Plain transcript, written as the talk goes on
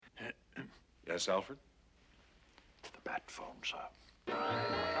Yes, Alfred? To the bat phone, sir.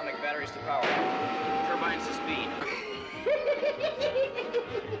 Atomic batteries to power. Turbines to speed.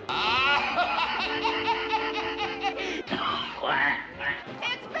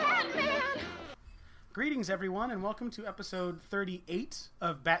 It's Batman! Greetings, everyone, and welcome to episode 38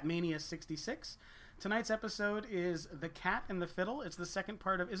 of Batmania 66. Tonight's episode is The Cat and the Fiddle. It's the second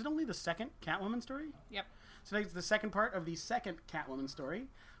part of... Is it only the second Catwoman story? Yep. Tonight's the second part of the second Catwoman story.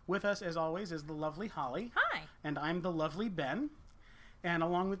 With us, as always, is the lovely Holly. Hi. And I'm the lovely Ben. And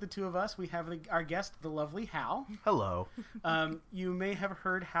along with the two of us, we have our guest, the lovely Hal. Hello. You may have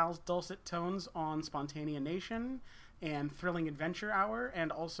heard Hal's dulcet tones on Spontanea Nation and Thrilling Adventure Hour,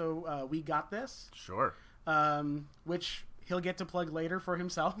 and also We Got This. Sure. Which he'll get to plug later for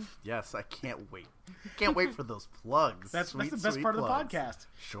himself. Yes, I can't wait. Can't wait for those plugs. That's the best sweet part plugs. of the podcast.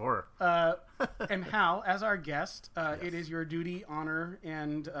 Sure. And Hal, as our guest, it is your duty, honor,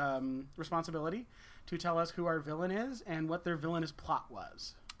 and responsibility to tell us who our villain is and what their villainous plot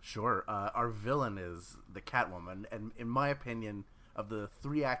was. Sure. Our villain is the Catwoman, and in my opinion, of the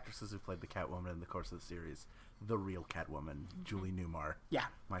three actresses who played the Catwoman in the course of the series, the real Catwoman, Julie Newmar. Yeah.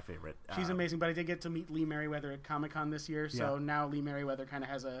 My favorite. She's amazing, but I did get to meet Lee Merriweather at Comic-Con this year, so now Lee Merriweather kind of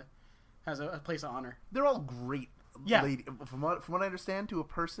has a place of honor. They're all great. Yeah. From what I understand, to a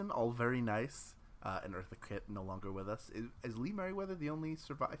person, all very nice. And Eartha Kitt no longer with us. Is Lee Merriweather the only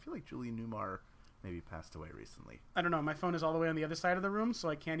survivor? I feel like Julie Newmar maybe passed away recently. I don't know. My phone is all the way on the other side of the room, so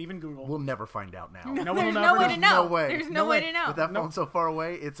I can't even Google. We'll never find out now. No one will There's never no way know. to know. No way. There's no way to know. With that phone so far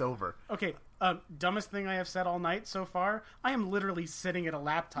away, it's over. Okay, dumbest thing I have said all night so far. I am literally sitting at a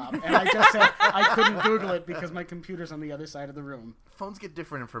laptop, and I just said I couldn't Google it because my computer's on the other side of the room. Phones get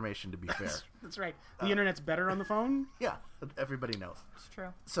different information, to be fair. That's right. The internet's better on the phone. Yeah, everybody knows. It's true.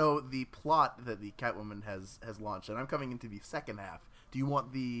 So the plot that the Catwoman has launched, and I'm coming into the second half. Do you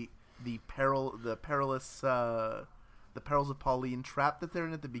want the perils of Pauline trap that they're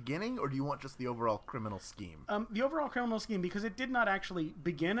in at the beginning, or do you want just the overall criminal scheme? The overall criminal scheme, because it did not actually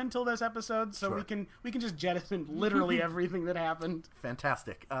begin until this episode, so Sure. we can just jettison literally everything that happened.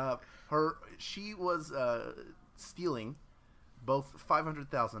 Fantastic. She was stealing both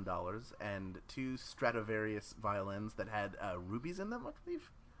 $500,000 and two Stradivarius violins that had rubies in them, I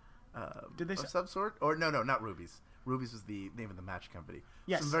believe. Did they of some sort? Or no, not rubies. Rubies was the name of the match company.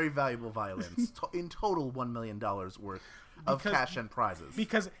 Yes. Some very valuable violins. In total, $1 million worth of cash and prizes.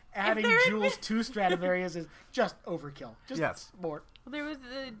 Because adding they're- jewels to Stradivarius is just overkill. Just Yes. more. Well, there was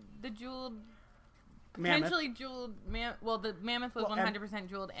the jeweled, Mammoth. potentially jeweled. Well, the mammoth was Well, and- 100%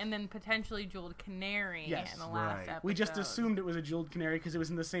 jeweled, and then potentially jeweled canary Yes. in the last Right. episode. We just assumed it was a jeweled canary because it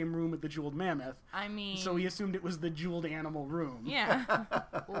was in the same room with the jeweled mammoth. I mean, So we assumed it was the jeweled animal room. yeah,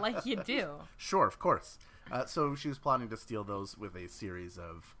 like you do. Sure, of course. So she was plotting to steal those with a series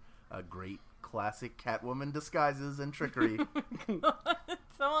of great classic Catwoman disguises and trickery.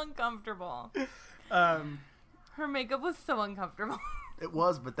 It's so uncomfortable. Her makeup was so uncomfortable. It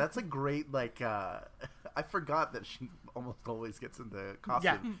was, but that's a great, I forgot that she almost always gets into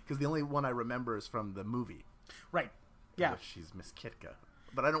costume. Because the only one I remember is from the movie. Right. Yeah. Which she's Miss Kitka.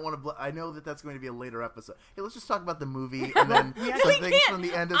 But I don't want to. I know that that's going to be a later episode. Hey, let's just talk about the movie and then some We things can't. from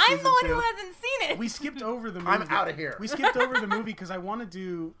the end of I'm season the one 2. who hasn't seen it. We skipped over the movie. I'm outta here. We skipped over the movie because I want to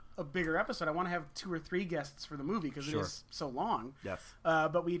do a bigger episode. I want to have 2 or 3 guests for the movie because it Sure. is so long. Yes.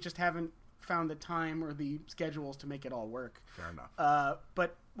 But we just haven't found the time or the schedules to make it all work. Fair enough.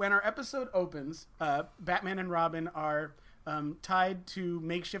 But when our episode opens, Batman and Robin are tied to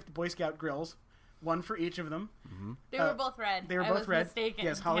makeshift Boy Scout grills, one for each of them. They were both red. They were I both was red. Mistaken.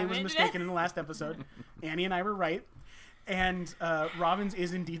 Yes, Holly Damn was it. mistaken in the last episode. Annie and I were right. And Robin's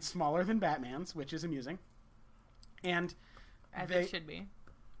is indeed smaller than Batman's, which is amusing. And As they- it should be.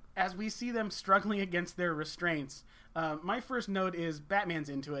 as we see them struggling against their restraints, my first note is Batman's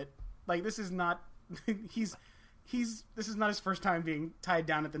into it. Like, this is not... this is not his first time being tied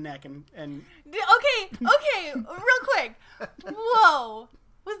down at the neck and Okay, real quick. Whoa.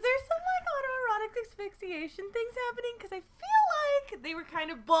 Was there some, autoerotic asphyxiation things happening? Because I feel like they were kind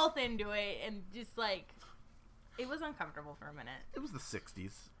of both into it and just, it was uncomfortable for a minute. It was the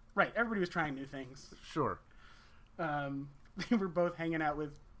 60s. right, everybody was trying new things. Sure. They were both hanging out with...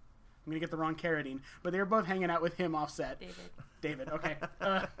 I'm going to get the wrong Carradine, but they were both hanging out with him offset. David, okay.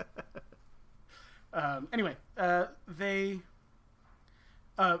 Anyway,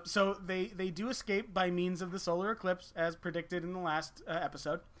 so they do escape by means of the solar eclipse, as predicted in the last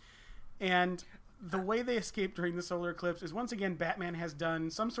episode. And the way they escape during the solar eclipse is, once again, Batman has done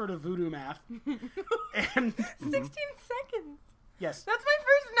some sort of voodoo math. And 16 seconds. yes, That's my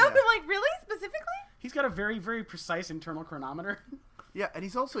first note. Yeah. I'm like, really? Specifically? he's got a very, very precise internal chronometer. Yeah, and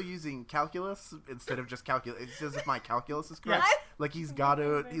he's also using calculus instead of just calculus. It's as if my calculus is correct. Yes. Like he's got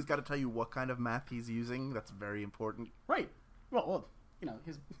to tell you what kind of math he's using. That's very important. Right. Well,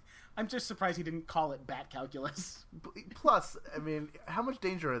 I'm just surprised he didn't call it bat calculus. Plus, I mean, how much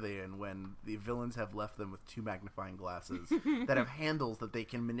danger are they in when the villains have left them with 2 magnifying glasses that have handles that they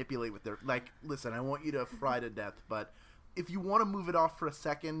can manipulate with their... Like, listen, I want you to fry to death, but if you want to move it off for a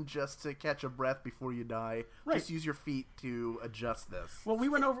second just to catch a breath before you die, just use your feet to adjust this. Well, we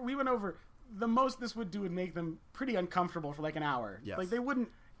went over the most this would do would make them pretty uncomfortable for like an hour. Yes. Like they wouldn't...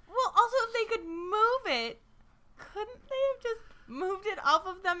 Well, also, if they could move it, couldn't they have just moved it off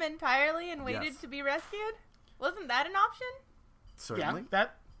of them entirely and waited to be rescued? Wasn't that an option? Certainly. Yeah,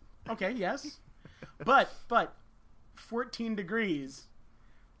 okay, yes. But 14 degrees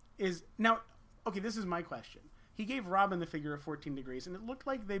is... Now, okay, this is my question. He gave Robin the figure of 14 degrees, and it looked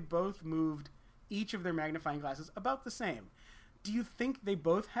like they both moved each of their magnifying glasses about the same. Do you think they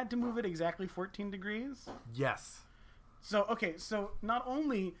both had to move it exactly 14 degrees? Yes. So not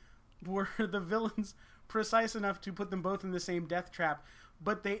only were the villains precise enough to put them both in the same death trap,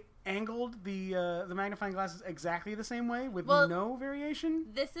 but they angled the magnifying glasses exactly the same way with no variation?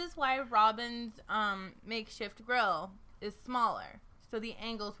 This is why Robin's makeshift grill is smaller. So the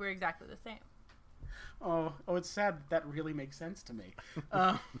angles were exactly the same. Oh, it's sad that really makes sense to me.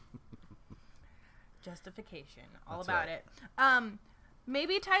 Justification. All That's about right. it.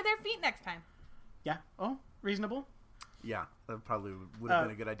 Maybe tie their feet next time. Yeah. Oh, reasonable. Yeah, that probably would have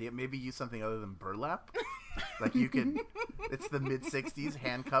been a good idea. Maybe use something other than burlap. Like you could... It's the mid-60s.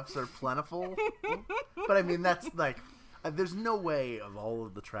 Handcuffs are plentiful. But I mean, that's like... there's no way of all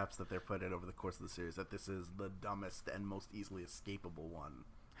of the traps that they're put in over the course of the series that this is the dumbest and most easily escapable one.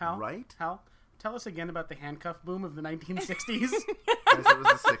 Hal? Right? Hal, tell us again about the handcuff boom of the 1960s. Yes, it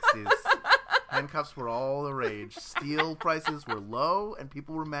was the 60s. Handcuffs were all the rage. Steel prices were low, and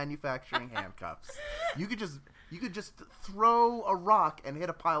people were manufacturing handcuffs. You could just throw a rock and hit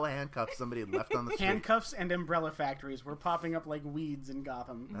a pile of handcuffs somebody had left on the street. Handcuffs and umbrella factories were popping up like weeds in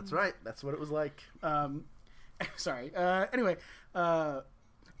Gotham. That's right. That's what it was like. Sorry. Anyway. Oh,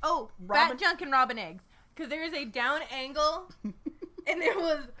 Robin- bat junk and Robin eggs. Because there is a down angle, and there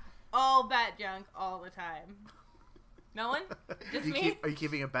was all bat junk all the time. No one? Just me? Are you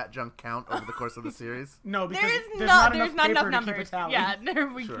keeping a bat junk count over the course of the series? No, because There's not not enough enough paper numbers. to keep a tally.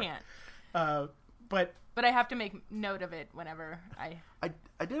 Yeah, we Sure. can't. But But I have to make note of it whenever I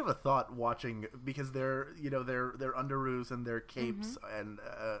did have a thought watching, because their underoos and their capes and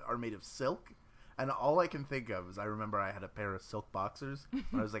are made of silk, and all I can think of is I remember I had a pair of silk boxers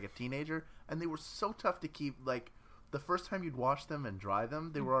when I was like a teenager, and they were so tough to keep. Like the first time you'd wash them and dry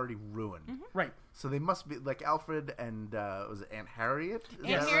them, they were already ruined. right. So they must be like Alfred and was it Aunt Harriet? Is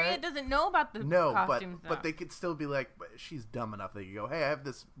Aunt that Harriet right? doesn't know about the No, costumes. but they could still be like, she's dumb enough they could go, hey, I have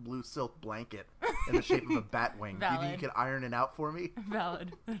this blue silk blanket in the shape of a bat wing. Do you think you Valid. could iron it out for me?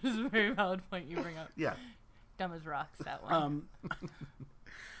 Valid. That is a very valid point you bring up. Yeah. Dumb as rocks, that one.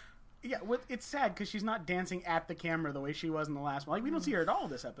 Yeah, it's sad because she's not dancing at the camera the way she was in the last one. Like, we don't see her at all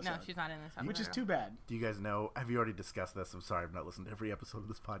this episode. No, she's not in this episode. Which is too bad. Do you guys know? Have you already discussed this? I'm sorry, I've not listened to every episode of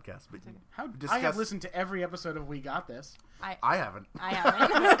this podcast, but I have listened to every episode of We Got This. I haven't. I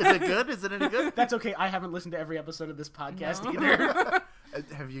haven't. Is it good? Is it any good? That's okay. I haven't listened to every episode of this podcast No. either.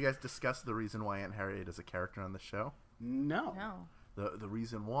 Have you guys discussed the reason why Aunt Harriet is a character on the show? No. No. The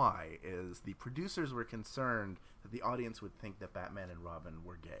reason why is the producers were concerned that the audience would think that Batman and Robin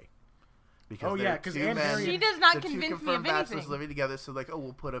were gay. Because yeah, 'cause two Aunt men- Harriet- She does not the two convince me confirmed of bachelors anything. living together, so like,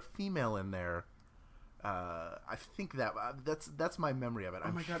 we'll put a female in there. I think that's my memory of it.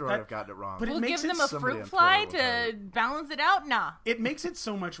 I'm my God, sure that- I've gotten it wrong. but it We'll makes give it them a somebody fruit on fly Twitter will tell to balance it out? Nah. It makes it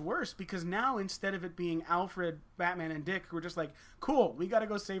so much worse because now instead of it being Alfred, Batman, and Dick who are just like, cool, we gotta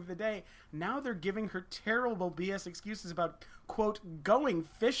go save the day, now they're giving her terrible BS excuses about, quote, going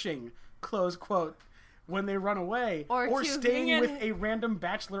fishing, close quote, when they run away, Or or choosing staying it- with a random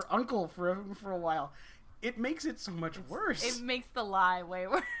bachelor uncle for a while. It makes it so much worse. It makes the lie way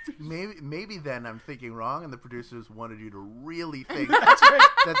worse. Maybe then I'm thinking wrong, and the producers wanted you to really think That's right.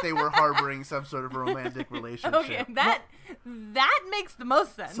 that they were harboring some sort of romantic relationship. Okay, that makes the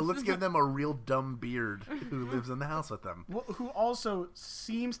most sense. So let's give them a real dumb beard who lives in the house with them. Who also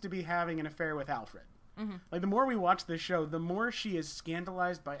seems to be having an affair with Alfred. Like, the more we watch this show, the more she is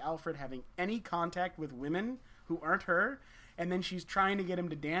scandalized by Alfred having any contact with women who aren't her, and then she's trying to get him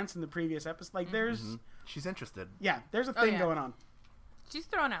to dance in the previous episode. Like, there's... She's interested. Yeah, there's a thing yeah. going on. She's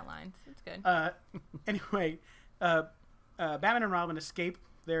throwing out lines. It's good. Anyway, Batman and Robin escape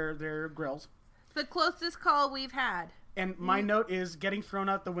their grills. It's the closest call we've had. And my note is, getting thrown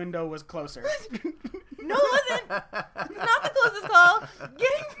out the window was closer. No, it wasn't. It's not the closest call.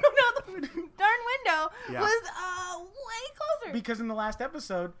 Getting thrown out the darn window was way closer. Because in the last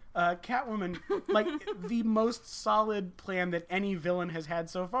episode, Catwoman, like the most solid plan that any villain has had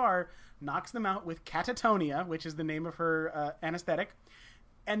so far, knocks them out with catatonia, which is the name of her anesthetic,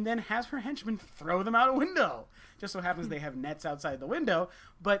 and then has her henchmen throw them out a window. Just so happens they have nets outside the window,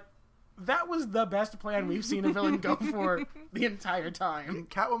 but that was the best plan we've seen a villain go for the entire time.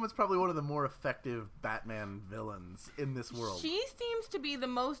 Catwoman's probably one of the more effective Batman villains in this world. She seems to be the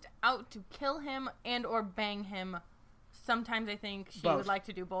most out to kill him and or bang him. Sometimes I think she would like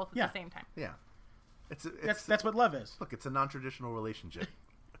to do both at the same time. Yeah. That's what love is. Look, it's a non-traditional relationship.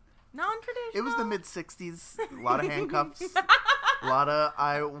 Non-traditional? It was the mid-'60s. A lot of handcuffs. A lot of,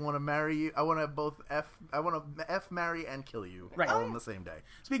 I want to marry you. I want to F, marry, and kill you all on the same day.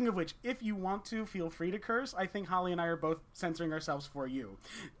 Speaking of which, if you want to, feel free to curse. I think Holly and I are both censoring ourselves for you.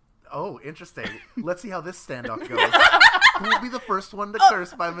 Oh, interesting. Let's see how this standoff goes. Who will be the first one to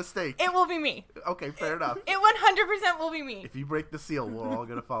curse by mistake? It will be me. Okay, fair enough. It 100% will be me. If you break the seal, we're all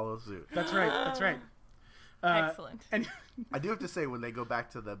going to follow suit. That's right. That's right. Excellent. And I do have to say, when they go back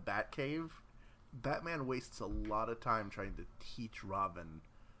to the Batcave, Batman wastes a lot of time trying to teach Robin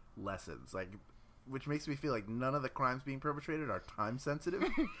lessons, which makes me feel like none of the crimes being perpetrated are time sensitive,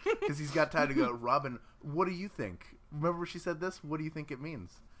 because he's got time to go, Robin, what do you think? Remember she said this? What do you think it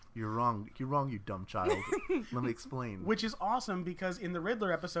means? You're wrong, you dumb child. Let me explain. Which is awesome, because in the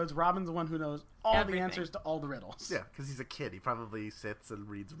Riddler episodes, Robin's the one who knows all everything. the answers to all the riddles. Yeah, because he's a kid. He probably sits and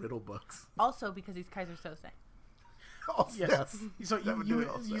reads riddle books. Also because he's Kaiser Sose. Yes. So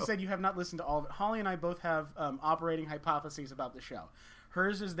you said you have not listened to all of it. Holly and I both have operating hypotheses about the show.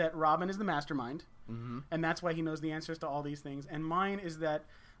 Hers is that Robin is the mastermind, and that's why he knows the answers to all these things. And mine is that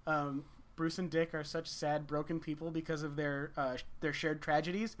Bruce and Dick are such sad, broken people because of their shared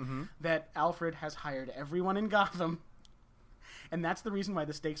tragedies that Alfred has hired everyone in Gotham, and that's the reason why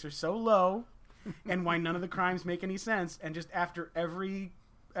the stakes are so low, and why none of the crimes make any sense. And just after every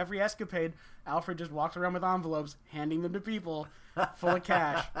escapade, Alfred just walks around with envelopes, handing them to people, full of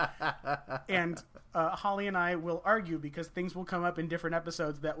cash. And Holly and I will argue because things will come up in different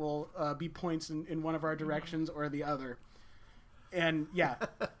episodes that will be points in one of our directions or the other. And yeah.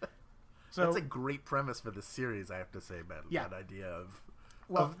 So that's a great premise for the series, I have to say, man. Yeah. That idea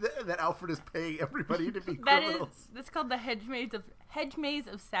that Alfred is paying everybody to be That's criminals. called the hedge maze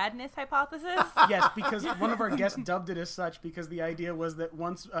of sadness hypothesis. Yes, because one of our guests dubbed it as such, because the idea was that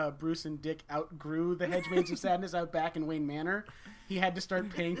once Bruce and Dick outgrew the hedge maze of sadness out back in Wayne Manor, he had to start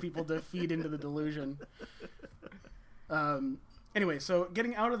paying people to feed into the delusion. Anyway, so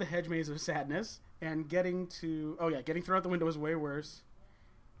getting out of the hedge maze of sadness and getting thrown out the window is way worse.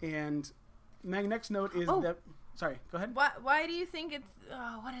 And my next note is that... Sorry, go ahead. Why do you think it's...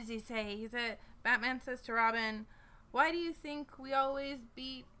 what does he say? Batman says to Robin, why do you think we always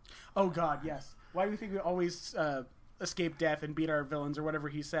beat... Oh, God, yes. Why do you think we always escape death and beat our villains, or whatever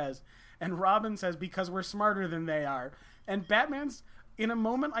he says? And Robin says, because we're smarter than they are. And Batman's, in a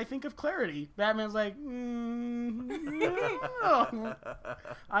moment, I think, of clarity, Batman's like, no.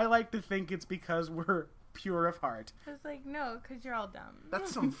 I like to think it's because we're pure of heart. I was like, no, because you're all dumb.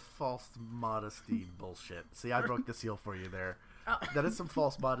 That's some false modesty bullshit. See, I broke the seal for you there. That is some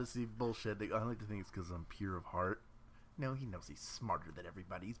false modesty bullshit. I like to think it's because I'm pure of heart. No, he knows he's smarter than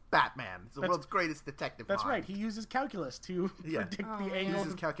everybody. He's Batman. He's the world's greatest detective. That's right. He uses calculus to predict the angle. He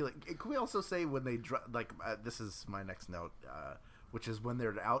uses calculus. Can we also say when they this is my next note, which is when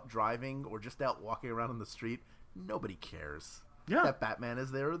they're out driving or just out walking around on the street, nobody cares. Yeah. That Batman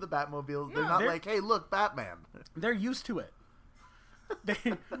is there or the Batmobile. They're not like, hey, look, Batman. They're used to it.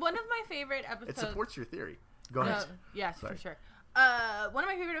 One of my favorite episodes... It supports your theory. Go ahead. Yes, for sure. One of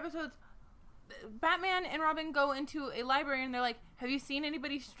my favorite episodes, Batman and Robin go into a library and they're like, have you seen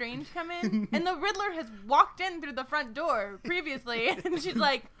anybody strange come in? And the Riddler has walked in through the front door previously. And she's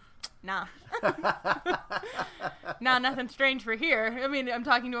like, nah. Nah, nothing strange for here. I mean, I'm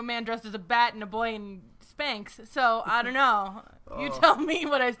talking to a man dressed as a bat and a boy in Spanx, so I don't know. You tell me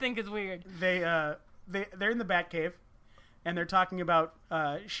what I think is weird. They're in the Batcave, and they're talking about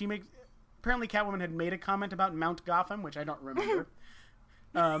apparently Catwoman had made a comment about Mount Gotham, which I don't remember.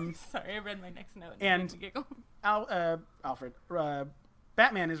 Sorry, I read my next note and made me giggle. Alfred,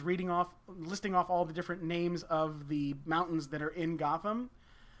 Batman is listing off all the different names of the mountains that are in Gotham.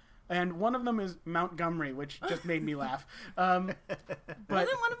 And one of them is Mount Montgomery, which just made me laugh. But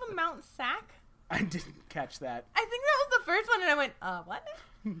wasn't one of them Mount Sac? I didn't catch that. I think that was the first one, and I went, what?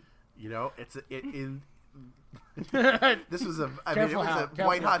 You know, this was a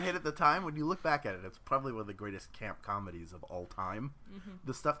white hot hit at the time. When you look back at it, it's probably one of the greatest camp comedies of all time. Mm-hmm.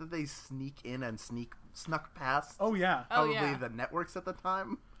 The stuff that they sneak in and sneak snuck past. Oh yeah, Probably the networks at the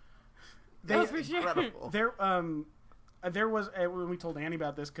time. Oh, for sure. Incredible. There was when we told Annie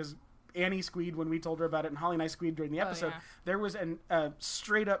about this, because Annie squeed when we told her about it, and Holly and I squeed during the episode. yeah. There was a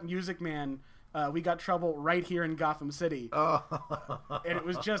straight up Music Man. We got trouble right here in Gotham City, Oh, and it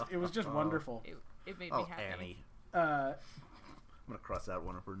was just wonderful. It made me happy. Annie. Uh, I'm gonna cross out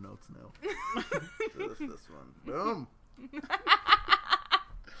one of her notes now. this one. Boom.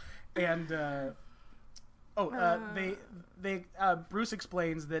 and Bruce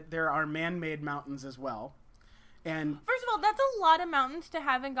explains that there are man-made mountains as well, and First of all, that's a lot of mountains to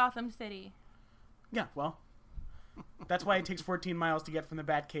have in Gotham City. yeah, well, that's why it takes 14 miles to get from the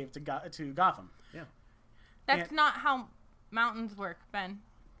Batcave to Gotham. Yeah. That's And- not how mountains work, Ben.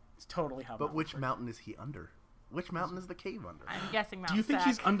 It's totally how. But mountains which work. mountain is he under? Which mountain is the cave under? I'm guessing Mount Do you think Sac.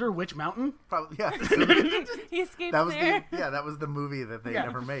 he's under which mountain? Probably. Yeah. He escaped That was there. that was the movie that they Yeah.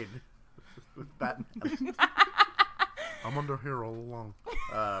 never made with Batman. I'm under here all along.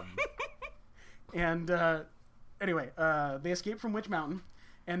 And anyway, they escape from Witch Mountain,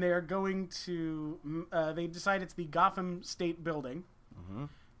 and they are going to. They decide it's the Gotham State Building,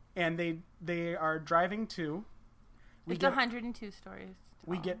 and they are driving to. It's 102 stories.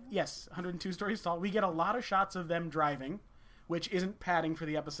 We get 102 stories tall. We get a lot of shots of them driving, which isn't padding for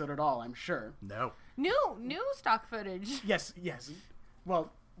the episode at all. I'm sure. No. New stock footage. Yes.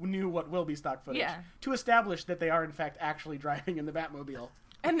 Well, we knew what will be stock footage Yeah. to establish that they are in fact actually driving in the Batmobile.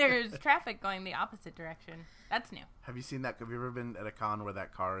 And there's traffic going the opposite direction. That's new. Have you seen that? Have you ever been at a con where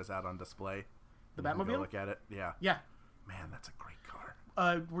that car is out on display? The You can go Batmobile? look at it. Yeah. Yeah. Man, that's a great car.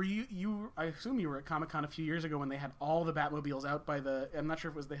 Were you? I assume you were at Comic-Con a few years ago when they had all the Batmobiles out by the. I'm not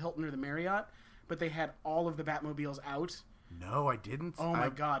sure if it was the Hilton or the Marriott, but they had all of the Batmobiles out. No, I didn't. Oh my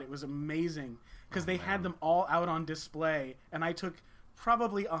god, it was amazing because they had man. them all out on display, and I took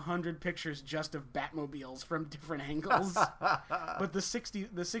probably 100 pictures just of Batmobiles from different angles. But the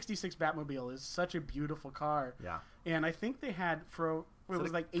 66 Batmobile is such a beautiful car. Yeah. And I think they had it was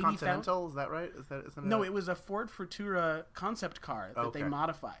it like a 80,000. Continental, is that right? Isn't No, it was a Ford Futura concept car that they Okay.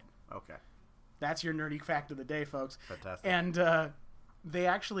 modified. Okay. That's your nerdy fact of the day, folks. Fantastic. And they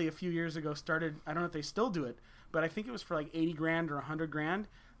actually a few years ago started. I don't know if they still do it, but I think it was for like 80 grand or 100 grand.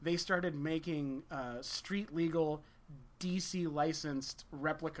 They started making street legal, DC licensed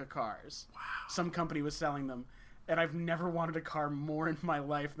replica cars. Wow. Some company was selling them, and I've never wanted a car more in my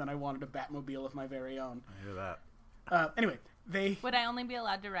life than I wanted a Batmobile of my very own. I hear that. Anyway, they Would I only be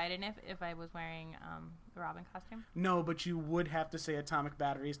allowed to ride in if I was wearing the Robin costume? no, but you would have to say atomic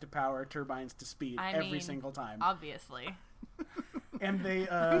batteries to power, turbines to speed every mean, single time. Obviously. And they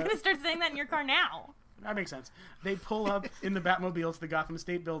I'm gonna start saying that in your car now. that makes sense. They pull up in the Batmobile to the Gotham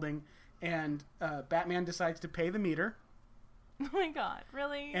State Building, and Batman decides to pay the meter. Oh my god,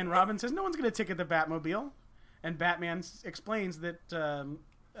 really? And Robin says, no one's going to ticket the Batmobile. And Batman explains that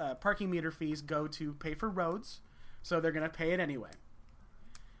parking meter fees go to pay for roads, so they're going to pay it anyway.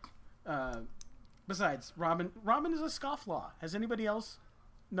 Besides, Robin is a scofflaw. Has anybody else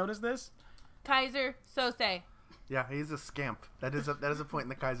noticed this? Kaiser Sose. Yeah, he's a scamp. That is a point in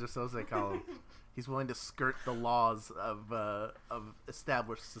the Kaiser Soze column. He's willing to skirt the laws of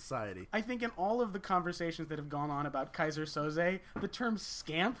established society. I think in all of the conversations that have gone on about Kaiser Soze, the term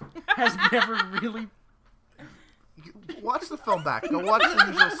scamp has never really... Watch the film back. Go watch The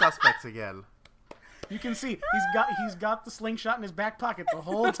Usual Suspects again. You can see he's got the slingshot in his back pocket the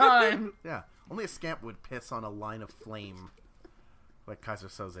whole time. Yeah, only a scamp would piss on a line of flame, like Kaiser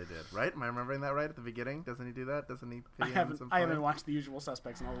Soze did. Right? Am I remembering that right at the beginning? Doesn't he do that? Doesn't he? I haven't watched The Usual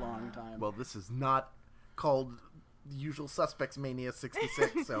Suspects in a long time. Well, this is not called The Usual Suspects Mania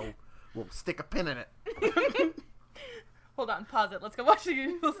 66, so we'll stick a pin in it. Hold on, pause it. Let's go watch The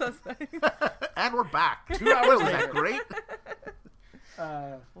Usual Suspects. And we're back. 2 hours Wasn't later. that great?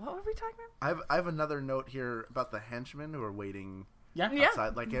 What were we talking about? I have another note here about the henchmen who are waiting Yeah. Yeah.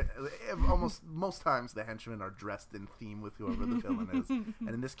 outside. Like almost most times, the henchmen are dressed in theme with whoever the villain is, and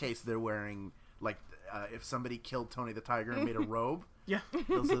in this case, they're wearing like if somebody killed Tony the Tiger and made a robe. Yeah.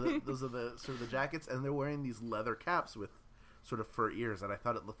 Those are the sort of the jackets, and they're wearing these leather caps with sort of fur ears, and I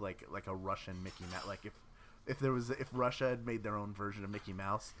thought it looked like a Russian Mickey Mouse. Like if Russia had made their own version of Mickey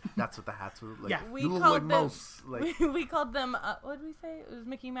Mouse, that's what the hats would like. Yeah. We you look called like them. mouse. Like We called them. What did we say? It was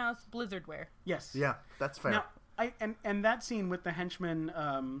Mickey Mouse Blizzard wear. Yes. yeah, that's fair. Now, and that scene with the henchmen,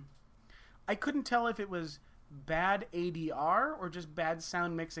 I couldn't tell if it was bad ADR or just bad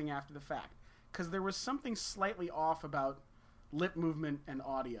sound mixing after the fact, because there was something slightly off about lip movement and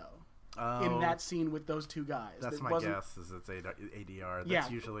audio in that scene with those two guys. That's It my wasn't- guess. Is it's ADR. That's Yeah.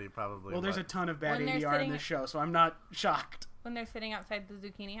 usually probably. Well, there's a what- ton of bad When they're ADR in sitting- this show, so I'm not shocked. When they're sitting outside the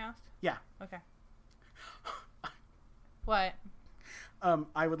zucchini house. Yeah. Okay. What?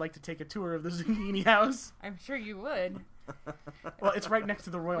 I would like to take a tour of the Zucchini House. I'm sure you would. Well, it's right next to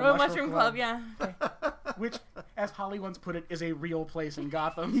the Royal Mushroom Club, yeah. Okay. Which, as Holly once put it, is a real place in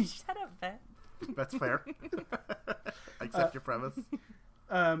Gotham. Shut up, Ben. That's fair. Accept your premise.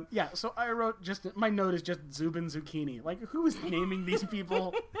 Yeah, so I wrote my note is just Zubin Zucchini. Like, who is naming these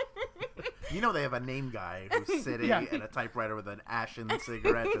people? You know they have a name guy who's sitting Yeah. at a typewriter with an ashen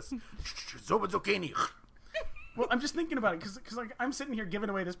cigarette, just Zubin Zucchini. Well, I'm just thinking about it because like I'm sitting here giving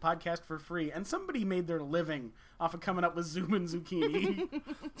away this podcast for free, and somebody made their living off of coming up with Zubin Zucchini.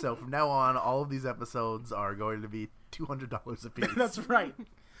 So from now on, all of these episodes are going to be $200 a piece. That's right.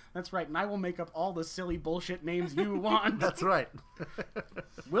 That's right, and I will make up all the silly bullshit names you want. That's right.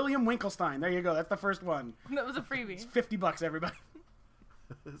 William Winkelstein. There you go. That's the first one. That was a freebie. $50, everybody.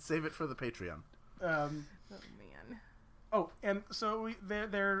 Save it for the Patreon. Oh, man. Oh, and so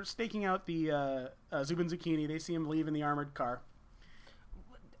they're staking out the Zubin Zucchini. They see him leave in the armored car.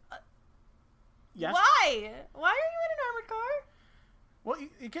 Yes. Why? Why are you in an armored car? Well,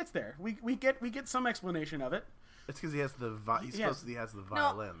 it gets there. We get some explanation of it. It's because he has the he has the No,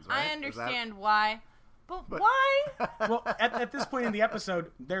 violins, right? I understand why. But why? Well, at this point in the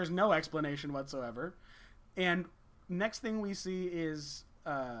episode, there's no explanation whatsoever. And next thing we see is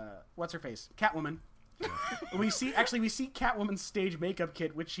what's her face? Catwoman. we see Catwoman's stage makeup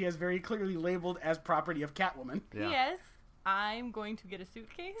kit, which she has very clearly labeled as property of Catwoman. Yeah. Yes, I'm going to get a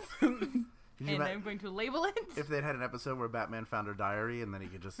suitcase and I'm going to label it. If they'd had an episode where Batman found her diary and then he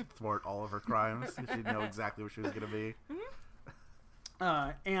could just thwart all of her crimes, she'd know exactly where she was going to be.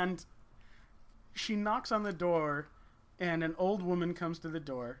 And she knocks on the door, and an old woman comes to the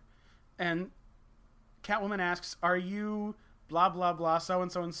door, and Catwoman asks, "Are you blah blah blah so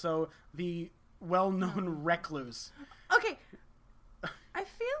and so and so the well-known recluse?" Okay, I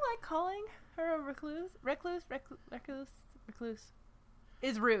feel like calling her a recluse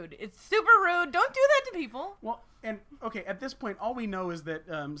is rude. It's super rude. Don't do that to people. Well, and okay, at this point, all we know is that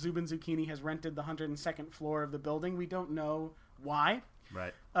Zubin Zucchini has rented the 102nd floor of the building. We don't know why.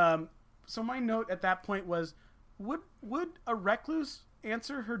 Right. So my note at that point was, would a recluse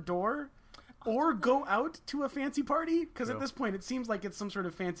answer her door or go out to a fancy party? Because at this point, it seems like it's some sort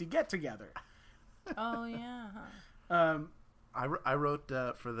of fancy get-together. Oh, yeah. I wrote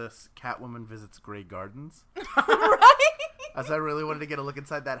for this, Catwoman visits Grey Gardens. Right? As I really wanted to get a look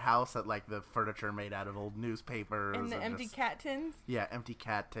inside that house at like the furniture made out of old newspapers. And the empty cat tins. Yeah, empty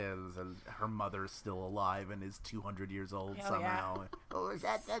cat tins, and her mother's still alive and is 200 years old Hell somehow. Oh, is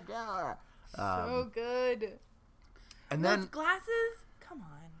that the door? So good. And Those then, glasses? Come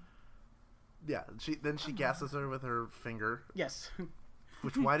on. yeah, she gasses her with her finger. Yes.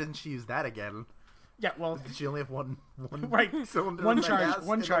 Which, why didn't she use that again? Yeah, well, Did she only have one right. cylinder? One of that charge, gas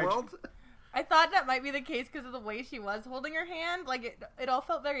one in the charge. world? I thought that might be the case because of the way she was holding her hand. Like, it all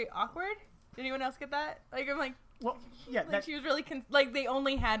felt very awkward. Did anyone else get that? Like, I'm like, well, yeah, like she was really, like, they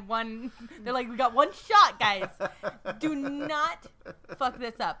only had one. They're like, we got one shot, guys. Do not fuck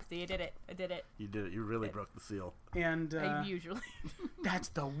this up. See, I did it. You did it. You really broke the seal. and I usually. that's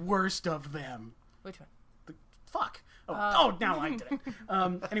the worst of them. Which one? Fuck. Oh, now I did it.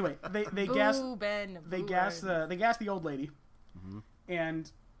 Anyway, they gas Boo, Ben. they Boo, gas Ben. they gas the old lady,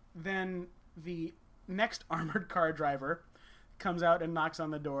 and then the next armored car driver comes out and knocks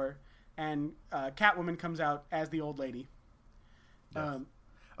on the door, and Catwoman comes out as the old lady. Yes.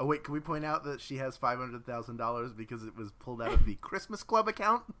 Oh wait, can we point out that she has $500,000 because it was pulled out of the Christmas Club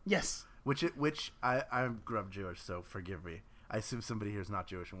account? Yes. Which I grew up Jewish, so forgive me. I assume somebody here is not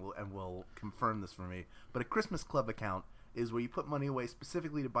Jewish and will confirm this for me. But a Christmas Club account is where you put money away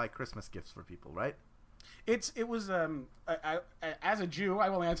specifically to buy Christmas gifts for people, right? It was as a Jew, I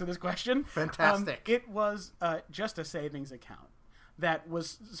will answer this question. Fantastic. It was just a savings account that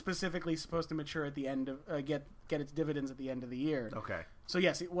was specifically supposed to mature at the end of get its dividends at the end of the year. Okay. So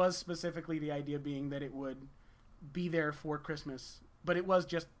yes, it was specifically the idea being that it would be there for Christmas, but it was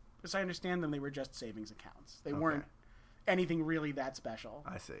just, as I understand them, they were just savings accounts. They weren't anything really that special.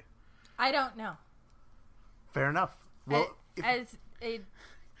 I see. I don't know. Fair enough. Well,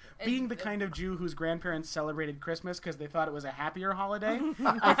 Being the kind of Jew whose grandparents celebrated Christmas because they thought it was a happier holiday,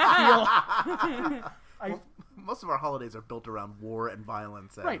 I feel most of our holidays are built around war and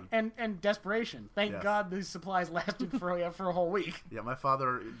violence. And, right, and desperation. Thank Yes. God these supplies lasted for a whole week. Yeah, my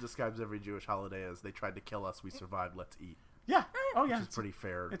father describes every Jewish holiday as they tried to kill us, we survived, let's eat. Yeah. Oh yeah. Which is pretty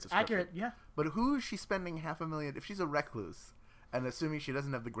fair. It's description. accurate. Yeah. But who is she spending $500,000? If she's a recluse, and assuming she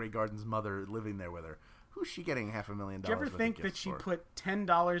doesn't have the Grey Gardens mother living there with her, Who's she getting $500,000? Do you ever worth of think that gifts she for? put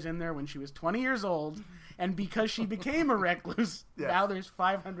 $10 in there when she was 20 years old, and because she became a recluse, Yeah. now there's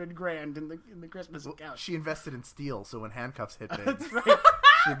 $500,000 in the Christmas Well, account? she invested in steel, so when handcuffs hit big, That's right.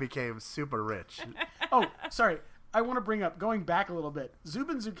 she became super rich. Oh, sorry. I want to bring up, going back a little bit,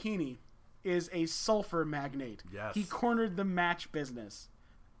 Zubin Zucchini is a sulfur magnate. Yes. He cornered the match business.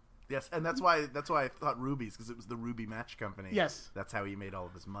 Yes, and that's why I thought Ruby's, because it was the Ruby Match Company. Yes. That's how he made all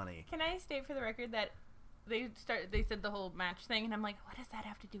of his money. Can I state for the record that they said the whole match thing, and I'm like, what does that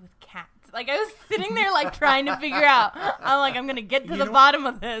have to do with cats? Like, I was sitting there, like, trying to figure out. I'm like, I'm going to get to the bottom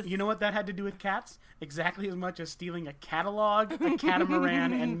of this. You know what that had to do with cats? Exactly as much as stealing a catalog, a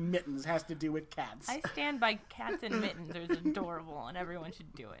catamaran, and mittens has to do with cats. I stand by cats and mittens. They're adorable, and everyone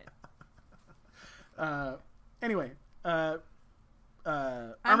should do it. Anyway, I'm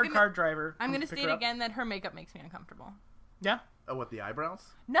armored car driver. I'm going to pick state her up. again that her makeup makes me uncomfortable. Yeah? Oh, what, the eyebrows?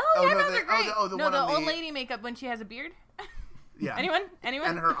 No, Oh, yeah, no, those are great. the no, one the on old the- lady makeup when she has a beard. Yeah. Anyone?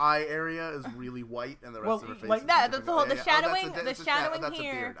 And her eye area is really white, and the rest Well, of her face like is That, different. that's the whole, Yeah, the yeah. shadowing, Oh, the shadowing that's a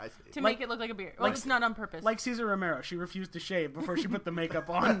here beard. I see. to Like- make it look like a beard. Well, like- it's not on purpose. Like Cesar Romero, she refused to shave before she put the makeup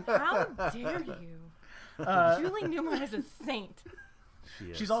on. How dare you? Julie Newmar is a saint. She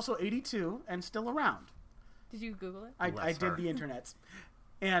is. She's also 82 and still around. Did you Google it? I Bless did her. the internets.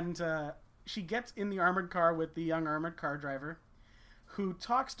 And she gets in the armored car with the young armored car driver, who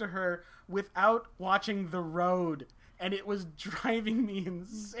talks to her without watching the road. And it was driving me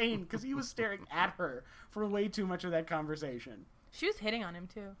insane because he was staring at her for way too much of that conversation. She was hitting on him,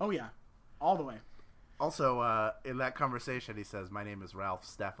 too. Oh, yeah. All the way. Also, in that conversation, he says, "My name is Ralph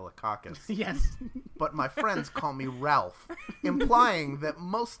Staphylococcus, Yes. but my friends call me Ralph," implying that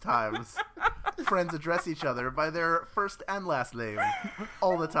most times friends address each other by their first and last name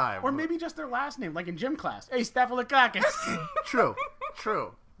all the time. Or maybe just their last name, like in gym class. Hey, Staphylococcus. True.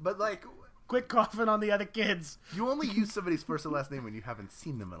 But, like, Quit coughing on the other kids. you only use somebody's first and last name when you haven't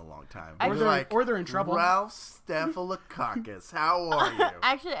seen them in a long time. Or You're they're- like, or they're in trouble. Ralph Staphylococcus, how are you?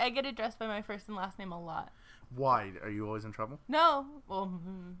 Actually, I get addressed by my first and last name a lot. Why? Are you always in trouble? No. Well,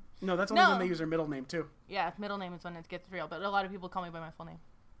 No, that's only No. when they use their middle name, too. yeah, middle name is when it gets real, but a lot of people call me by my full name.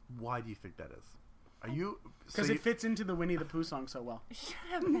 Why do you think that is? Are you... Because it fits into the Winnie the Pooh song so well. Shut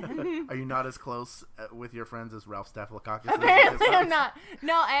up, man. Are you not as close with your friends as Ralph Staphylococcus? is? Apparently I'm not.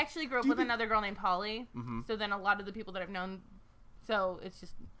 No, I actually grew up with think- another girl named Holly. Mm-hmm. So then a lot of the people that I've known, so it's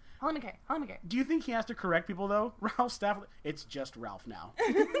just Holly McKay. Do you think he has to correct people, though? Ralph Staphylococcus. It's just Ralph now.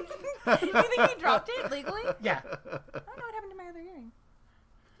 Do you think he dropped it legally? Yeah. I don't know what happened to my other hearing.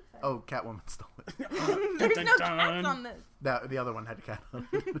 Oh, Catwoman stole it. There's Dun, no dun, cats dun. on this. The other one had a cat on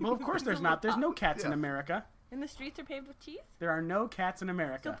it. Well, of course there's not. There's no cats in Yeah. America. And the streets are paved with cheese? There are no cats in So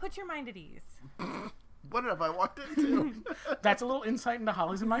America. put your mind at ease. What have I walked into? That's a little insight into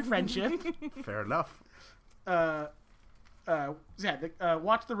Holly's and my friendship. Fair enough. Watch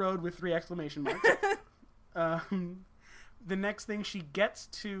the road with 3 exclamation marks. The next thing she gets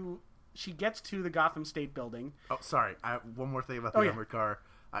to the Gotham State Building. Oh, sorry. One more thing about the Oh, yeah. armored car,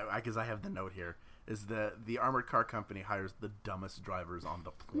 because I have the note here, is the armored car company hires the dumbest drivers on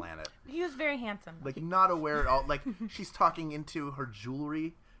the planet. He was very handsome. Like, not aware at all. Like, she's talking into her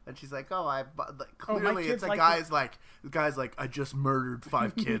jewelry, and she's like, "Oh, clearly kids it's a like the guy's like, I just murdered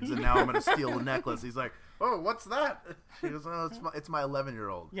 5 kids, and now I'm gonna steal a necklace." He's like, "Oh, what's that?" She goes, "Oh, it's my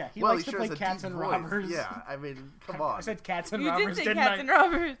 11-year-old." Yeah, he well, likes to sure play has a cats deep and voice. robbers. Yeah, I mean, come on. I said cats and You robbers, did say didn't cats I? and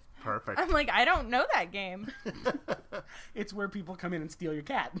robbers. Perfect. I'm like, I don't know that game. It's where people come in and steal your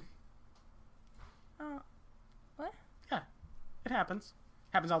cat. What? Yeah, it happens.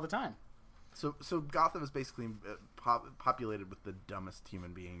 Happens all the time. So Gotham is basically populated with the dumbest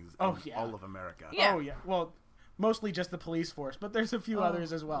human beings Oh, in yeah. all of America. Yeah. Oh yeah. Well, mostly just the police force, but there's a few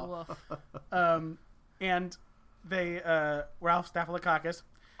others as well. Woof. And they Ralph Staphylococcus.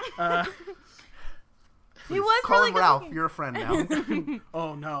 He was Call really him good Ralph. looking. You're a friend now.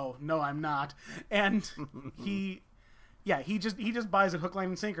 Oh no, I'm not. And he just buys it hook, line,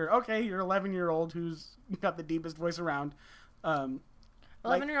 and sinker. Okay, you're 11-year-old who's got the deepest voice around.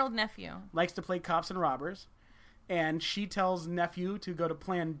 11-year-old nephew. Likes to play cops and robbers, and she tells nephew to go to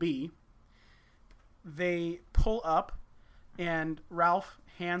Plan B. They pull up, and Ralph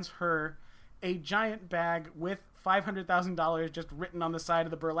hands her a giant bag with $500,000 just written on the side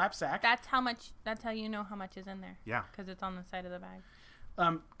of the burlap sack. That's how you know how much is in there. Yeah. Because it's on the side of the bag.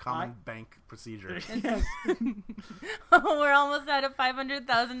 Common bank procedure. Yes. We're almost at a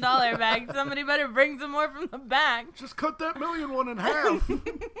 $500,000 bag. Somebody better bring some more from the back. Just cut that $1 million one in half.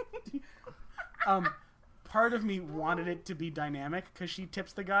 part of me wanted it to be dynamic because she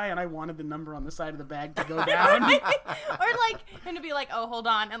tips the guy, and I wanted the number on the side of the bag to go down. Or like him to be like, oh, hold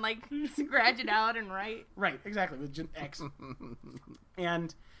on, and like scratch it out and write. Right, exactly, with X.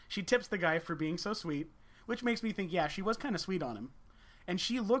 And she tips the guy for being so sweet, which makes me think, yeah, she was kind of sweet on him. And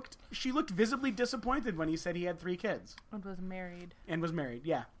she looked visibly disappointed when he said he had 3 kids. And was married. And was married,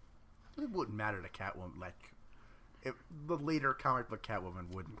 yeah. It wouldn't matter to Catwoman. Like, the later comic book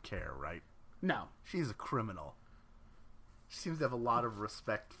Catwoman wouldn't care, right? No. She's a criminal. She seems to have a lot of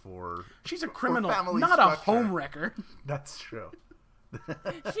respect for. She's a criminal, family not structure. a home wrecker. That's true.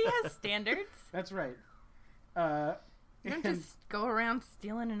 She has standards. That's right. You don't And just go around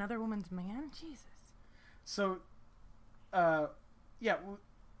stealing another woman's man. Jesus. so, yeah,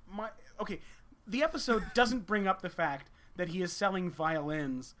 the episode doesn't bring up the fact that he is selling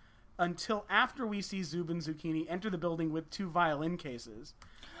violins until after we see Zubin Zucchini enter the building with 2 violin cases.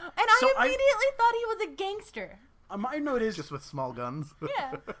 And So I immediately thought he was a gangster. My note is Just with small guns.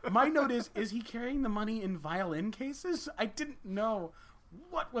 Yeah. my note is he carrying the money in violin cases? I didn't know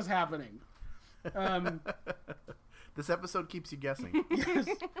what was happening. This episode keeps you guessing. Yes.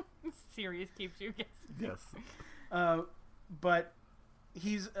 Serious keeps you guessing. Yes. But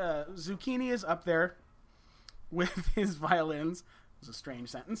he's Zucchini is up there with his violins. It was a strange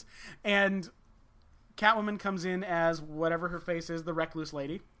sentence. And Catwoman comes in as whatever her face is, the recluse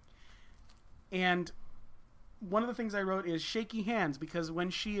lady. And one of the things I wrote is shaky hands, because when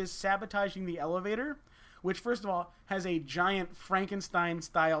she is sabotaging the elevator, which first of all has a giant Frankenstein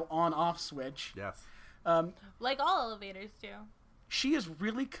style on-off switch, Yes. Like all elevators do. she is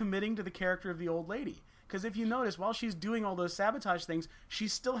really committing to the character of the old lady. Because if you notice, while she's doing all those sabotage things,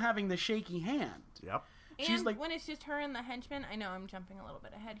 she's still having the shaky hand. Yep. She's And like- when it's just her and the henchman, I know I'm jumping a little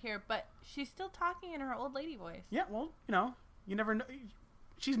bit ahead here, but she's still talking in her old lady voice. Yeah, well, you never know.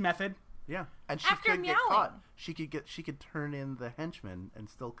 She's method. Yeah. And she After could get meowing. caught. She could turn in the henchman and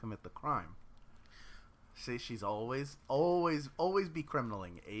still commit the crime. See, she's always be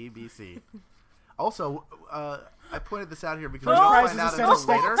criminaling. ABC. Also, I pointed this out here because First we don't prize find is a out set of until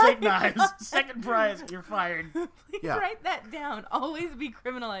steak, later. steak knives. Second prize, you're fired. Please Yeah. write that down. Always be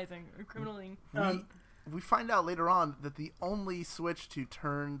criminalizing or criminaling. We find out later on that the only switch to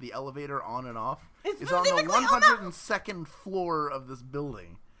turn the elevator on and off It's is on the specifically on 102nd floor of this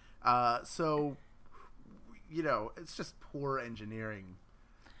building. So, it's just poor engineering.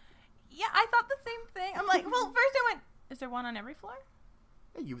 Yeah, I thought the same thing. I'm like, well, first I went, is there one on every floor?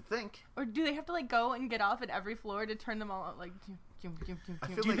 Yeah, you would think. Or do they have to, like, go and get off at every floor to turn them all out, like, I feel Do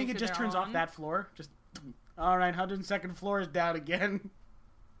you like think it just turns off that floor? Just, all right, 102nd floor is down again.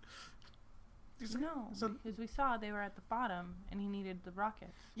 No, So- because we saw they were at the bottom, and he needed the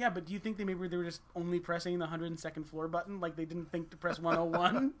rockets. Yeah, but do you think they were just only pressing the 102nd floor button? Like they didn't think to press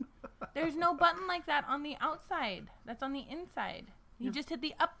 101? There's no button like that on the outside. That's on the inside. You just hit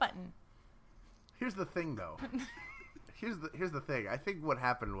the up button. Here's the thing, though. Here's the thing. I think what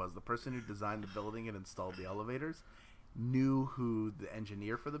happened was the person who designed the building and installed the elevators knew who the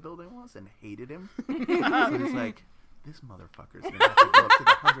engineer for the building was and hated him. So he's like, this motherfucker's gonna have to go up to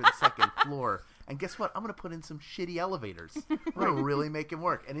the 102nd floor, and guess what? I'm gonna put in some shitty elevators. I'm gonna really make him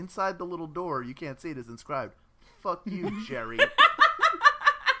work. And inside the little door, you can't see it, is inscribed, "Fuck you, Jerry."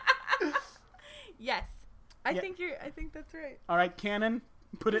 Yes. I Yeah. think that's right. All right, canon.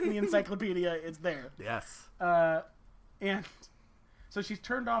 Put it in the encyclopedia. It's there. Yes. And so she's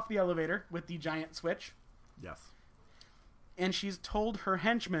turned off the elevator with the giant switch, Yes. and she's told her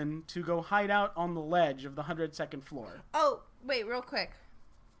henchmen to go hide out on the ledge of the 102nd floor. Oh, wait, real quick.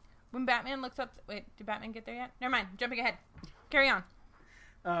 When Batman looks up... Wait, did Batman get there yet? Never mind. Jumping ahead. Carry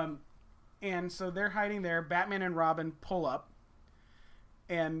on. And so they're hiding there. Batman and Robin pull up,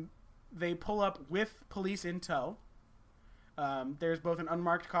 and they pull up with police in tow. There's both an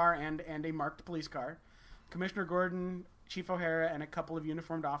unmarked car and a marked police car. Commissioner Gordon, Chief O'Hara, and a couple of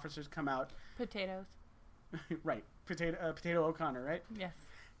uniformed officers come out. Potatoes. Right. Potato O'Connor, right? Yes.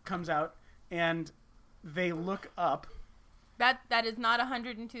 Comes out, and they look up. That is not a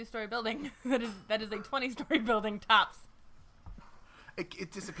 102-story building. that is a 20-story building tops.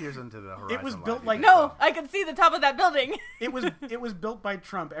 It disappears into the horizon. It was line. built You like- can No, tell. I can see the top of that building. It was built by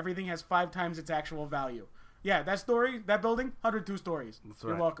Trump. Everything has 5 times its actual value. Yeah, that building, 102 stories. That's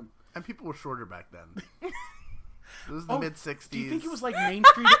You're right. welcome. And people were shorter back then. It was the mid-60s. Do you think it was like Main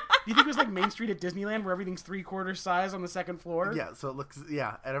Street? Do you think it was like Main Street at Disneyland, where everything's 3/4 size on the second floor? Yeah, so it looks, and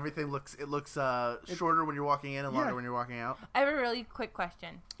everything looks, shorter when you're walking in and longer Yeah. when you're walking out. I have a really quick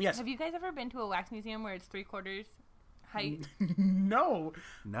question. Yes. Have you guys ever been to a wax museum where it's 3/4 height? No.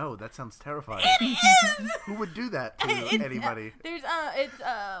 No, that sounds terrifying. It is! Who would do that to It's- anybody? There's,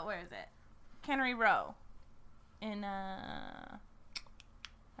 where is it? Cannery Row. in that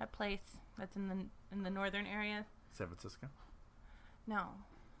place that's in the northern area. San Francisco. No,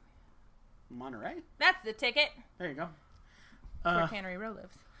 Monterey. that's the ticket. There you go. Where Cannery Row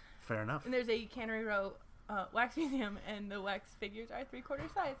lives. Fair enough. And there's a Cannery Row wax museum, and the wax figures are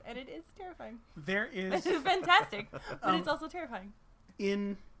 3/4 size, and it is terrifying. There It's is fantastic, but it's also terrifying.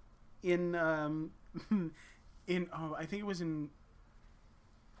 in I think it was in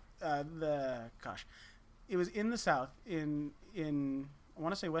it was in the South in I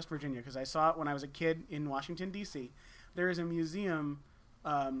want to say West Virginia, because I saw it when I was a kid in Washington D.C. There is a museum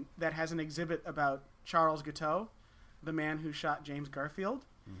that has an exhibit about Charles Guiteau, the man who shot James Garfield,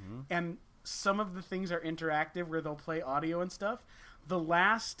 and some of the things are interactive where they'll play audio and stuff. The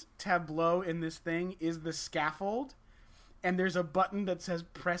last tableau in this thing is the scaffold, and there's a button that says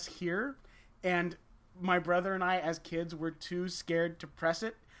press here, and my brother and I as kids were too scared to press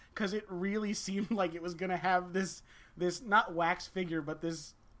it because it really seemed like it was going to have this not wax figure, but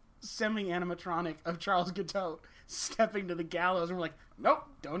this semi-animatronic of Charles Guiteau stepping to the gallows, and we're like, nope,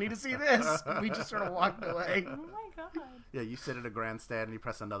 don't need to see this. We just sort of walked away. Oh my god. Yeah, you sit at a grandstand and you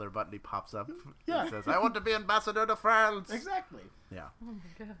press another button, he pops up. Yeah. And says, I want to be ambassador to France. Exactly. Yeah. Oh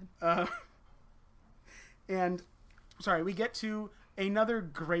my god. And sorry, we get to another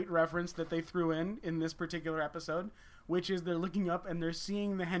great reference that they threw in this particular episode, which is they're looking up and they're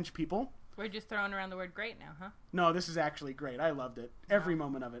seeing the hench people. We're just throwing around the word great now, huh? No, this is actually great. I loved it. Every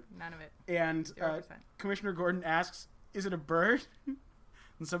moment of it. None of it. And 0%. Commissioner Gordon asks, is it a bird?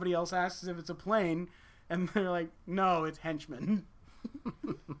 And somebody else asks if it's a plane. And they're like, no, it's henchmen.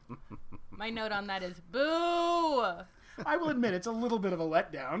 My note on that is boo. I will admit, it's a little bit of a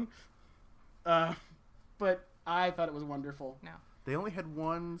letdown. But I thought it was wonderful. No. They only had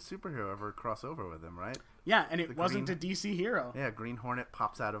one superhero ever cross over with him, right? Yeah, and it The wasn't Green- a DC hero. Yeah, Green Hornet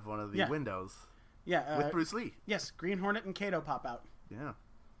pops out of one of the Yeah. windows Yeah. with Bruce Lee. Yes, Green Hornet and Kato pop out. Yeah.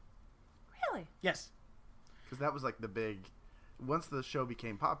 Really? Yes. Because that was like the big... Once the show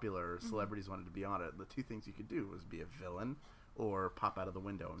became popular, celebrities wanted to be on it. The two things you could do was be a villain or pop out of the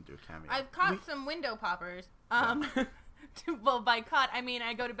window and do a cameo. I've caught some window poppers. Well, by caught, I mean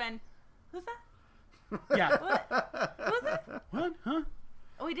I go to Ben. Who's that? Yeah. What? Who's that? What? Huh?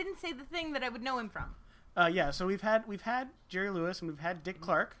 Oh, he didn't say the thing that I would know him from. Yeah, so we've had Jerry Lewis and we've had Dick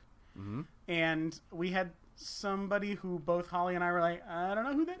Clark, and we had somebody who both Holly and I were like, I don't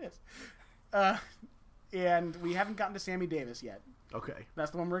know who that is, and we haven't gotten to Sammy Davis yet. Okay,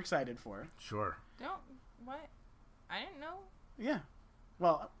 That's the one we're excited for. sure. Don't. What? I didn't know. Yeah.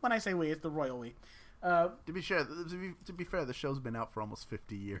 Well, when I say we, it's the royal we. To be fair, the show's been out for almost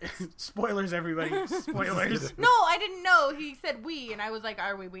 50 years. Spoilers, everybody. Spoilers. No, I didn't know. He said we, and I was like,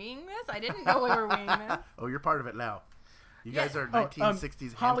 are we weeing this? I didn't know we were weeing this. Oh, you're part of it now. You Yeah. guys are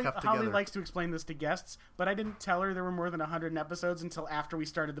 1960s Holly handcuffed together. likes to explain this to guests, but I didn't tell her there were more than 100 episodes until after we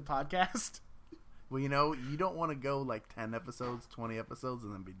started the podcast. Well, you know, you don't want to go like 10 episodes, 20 episodes,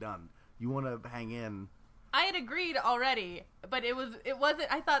 and then be done. You want to hang in. I had agreed already, but it wasn't.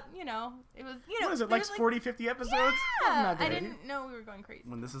 I thought, it was, What is it, there like was 40, 50 episodes? Yeah, Wasn't that I bad. didn't know we were going crazy.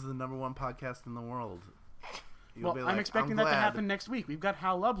 When this is the #1 podcast in the world. You'll Well, be I'm like, expecting that to happen next week. We've got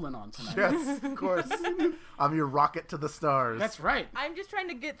Hal Lublin on tonight. Yes, of course. I'm your rocket to the stars. That's right. I'm just trying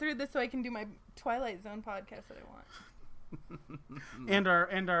to get through this so I can do my Twilight Zone podcast that I want. And our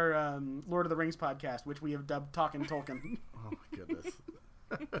Lord of the Rings podcast, which we have dubbed Talkin' Tolkien. Oh my goodness.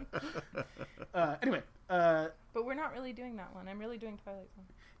 Anyway, But we're not really doing that one. I'm really doing Twilight Zone.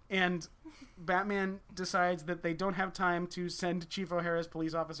 and Batman decides that they don't have time to send Chief O'Hara's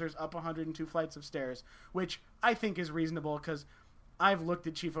police officers up 102 flights of stairs, which I think is reasonable because I've looked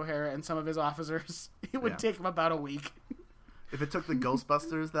at Chief O'Hara and some of his officers. It would Yeah. take them about a week. If it took the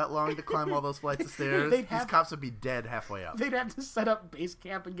Ghostbusters that long to climb all those flights of stairs, They'd these have- cops would be dead halfway up. They'd have to set up base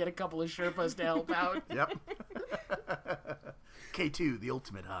camp and get a couple of Sherpas to help out. Yep. K2, the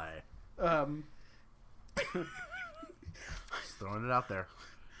ultimate high. Just throwing it out there.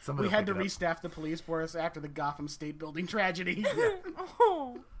 Somebody We will had to pick it up. restaff the police force after the Gotham State Building tragedy.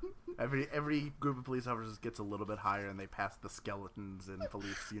 Oh. Every group of police officers gets a little bit higher, and they pass the skeletons in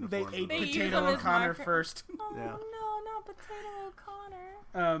police They uniforms. ate They use Potato them as O'Connor marker- first. Oh, Yeah. no, not Potato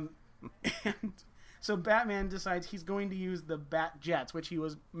O'Connor. And so Batman decides he's going to use the Bat Jets, which he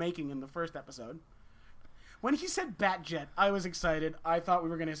was making in the first episode. When he said Bat Jet, I was excited. I thought we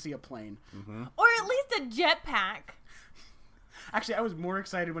were going to see a plane. Or at least a jetpack. Actually, I was more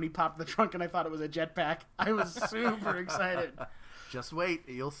excited when he popped the trunk and I thought it was a jetpack. I was super excited. Just wait,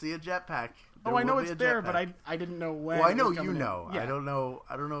 you'll see a jetpack. Oh, I know will be it's a there, jetpack. but I didn't know when. Well, I it know was you coming in. know. Yeah. I don't know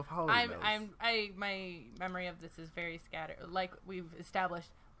if Holly knows. My memory of this is very scattered. Like we've established,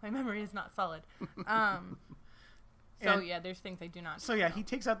 my memory is not solid. So yeah, there's things I do not. So yeah, he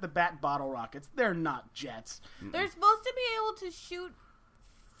takes out the Bat bottle rockets. They're not jets. They're supposed to be able to shoot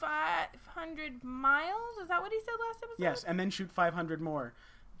 500 miles. Is that what he said last episode? Yes, and then shoot 500 more,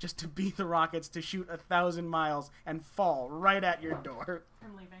 just to beat the rockets to shoot 1,000 miles and fall right at your door.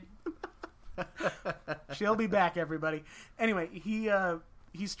 I'm leaving. She'll be back, everybody. Anyway, he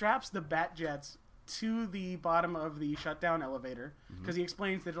straps the Bat jets to the bottom of the shutdown elevator because he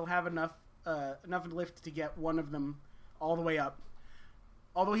explains that it'll have enough lift to get one of them all the way up.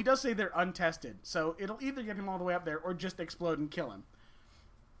 Although he does say they're untested, so it'll either get him all the way up there or just explode and kill him.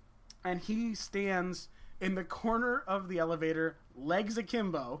 And he stands in the corner of the elevator, legs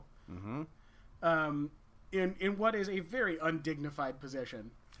akimbo, in what is a very undignified position.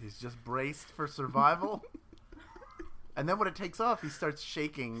 He's just braced for survival. And then when it takes off, he starts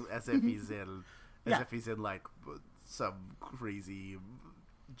shaking as if he's in like some crazy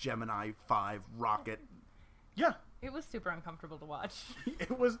Gemini 5 rocket. Yeah. It was super uncomfortable to watch.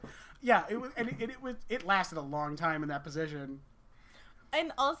 It was, and it lasted a long time in that position.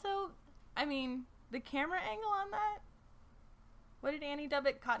 And also, I mean, the camera angle on that. What did Annie dub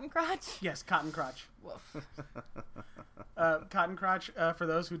it? Cotton crotch? Yes, cotton crotch. Woof. Cotton crotch, for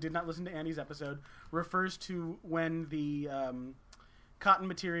those who did not listen to Annie's episode, refers to when the cotton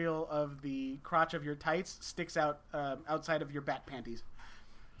material of the crotch of your tights sticks out outside of your bat panties.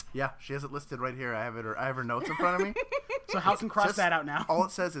 Yeah, she has it listed right here. I have her notes in front of me. So Hal can cross that out now. All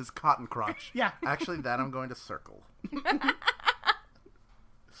it says is cotton crotch. Yeah. Actually, that I'm going to circle.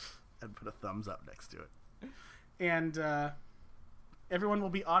 And put a thumbs up next to it. And everyone will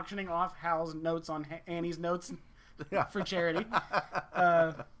be auctioning off Hal's notes on Annie's notes for charity.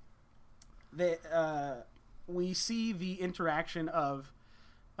 We see the interaction of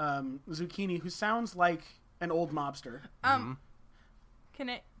Zucchini, who sounds like an old mobster.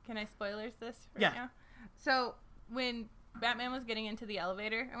 Can I spoilers this right Yeah. now? So when Batman was getting into the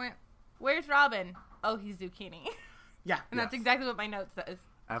elevator, I went, "Where's Robin?" Oh, he's Zucchini. Yeah. And that's exactly what my note says.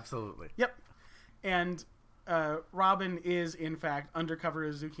 Absolutely. Yep. And Robin is, in fact, undercover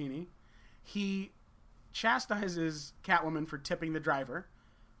as Zucchini. He chastises Catwoman for tipping the driver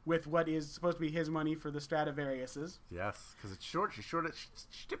with what is supposed to be his money for the Stradivariuses. Yes, because it's short. She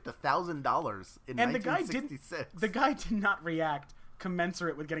tipped $1,000 in And 1966. the guy did not react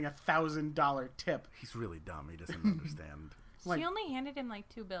commensurate with getting $1,000 tip. He's really dumb. He doesn't understand. Like- She only handed him like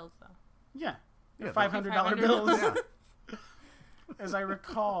 2 bills, though. Yeah. Yeah, $500 $500 bills. Yeah. As I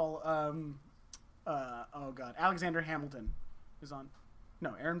recall, Alexander Hamilton is on.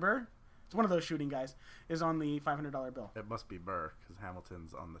 No, Aaron Burr? It's one of those shooting guys. Is on the $500 bill. It must be Burr, because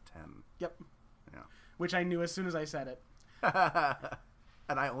Hamilton's on the 10. Yep. Yeah. Which I knew as soon as I said it.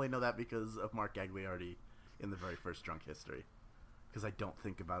 And I only know that because of Mark Gagliardi in the very first Drunk History. Because I don't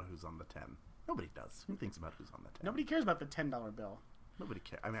think about who's on the 10. Nobody does. Who thinks about who's on the 10? Nobody cares about the $10 bill. Nobody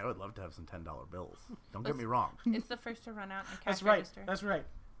cares. I mean, I would love to have some $10 bills. Don't get me wrong. It's the first to run out in the cash That's right. register. That's right.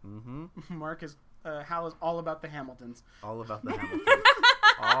 Mm-hmm. Mark is Hal is all about the Hamiltons. All about the Hamiltons.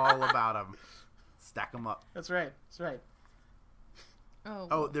 All about them. Stack them up. That's right. That's right.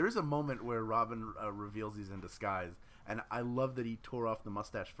 Oh, there is a moment where Robin reveals he's in disguise. And I love that he tore off the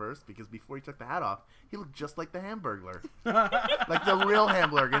mustache first, because before he took the hat off, he looked just like the Hamburglar. Like the real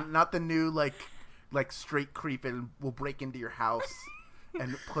Hamburglar, not the new, like straight creep and will break into your house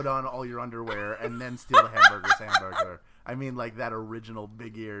and put on all your underwear and then steal the Hamburglar. I mean, like that original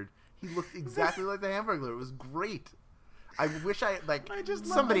big-eared. He looked exactly like the Hamburglar. It was great. I wish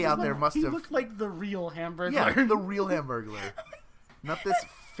somebody out there must he have. He looked like the real Hamburglar. Yeah, the real Hamburglar. Not this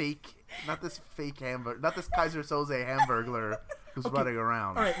fake Hamburger. Not this Kaiser Soze Hamburglar who's running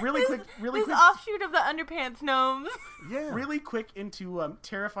around. All right, really quick. This offshoot of the Underpants Gnomes. Yeah. Really quick into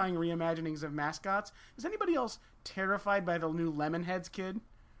terrifying reimaginings of mascots. Is anybody else terrified by the new Lemonheads kid?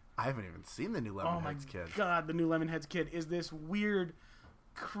 I haven't even seen the new Lemonheads kid. Oh my god, the new Lemonheads kid is this weird,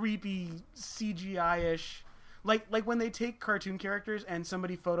 creepy CGI-ish. Like when they take cartoon characters and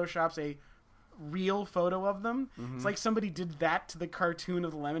somebody photoshops a real photo of them. Mm-hmm. It's like somebody did that to the cartoon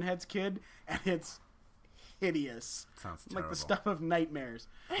of the Lemonheads kid, and it's hideous. Sounds terrible. Like the stuff of nightmares.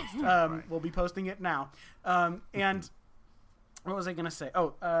 We'll be posting it now. And what was I going to say?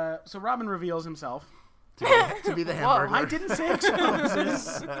 So Robin reveals himself to be the Hamburglar. I didn't say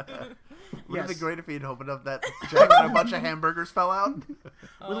exposes. Wouldn't it be great if he'd opened up that jacket and a bunch of hamburgers fell out? With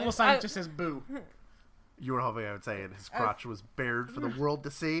a little sign that just says boo. You were hoping I would say it. His crotch was bared for the world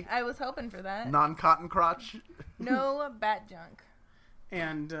to see. I was hoping for that. Non-cotton crotch. No bat junk.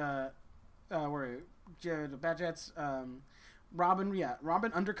 And the Bat Jets,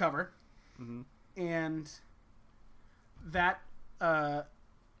 Robin undercover, and that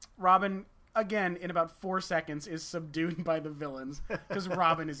Robin again, in about 4 seconds, is subdued by the villains because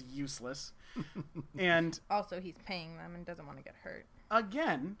Robin is useless. And Also, he's paying them and doesn't want to get hurt.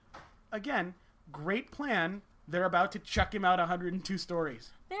 again, great plan. They're about to chuck him out 102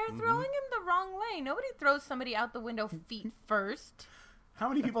 stories. They're throwing him the wrong way. Nobody throws somebody out the window feet first. How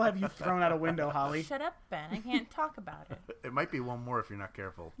many people have you thrown out a window, Holly? Shut up, Ben. I can't talk about it. It might be one more if you're not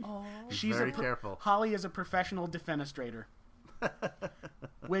careful. Oh. He's very careful. Holly is a professional defenestrator.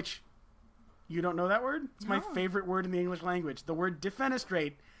 Which, you don't know that word? It's my favorite word in the English language. The word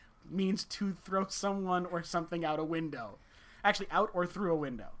defenestrate means to throw someone or something out a window. Actually, out or through a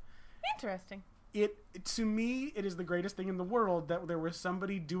window. Interesting. To me, it is the greatest thing in the world that there was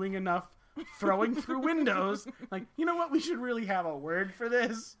somebody doing enough throwing through windows. Like, you know what? We should really have a word for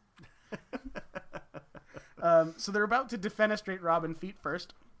this. So they're about to defenestrate Robin feet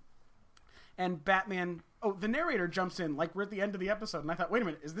first. And Batman... Oh, the narrator jumps in like we're at the end of the episode. And I thought, wait a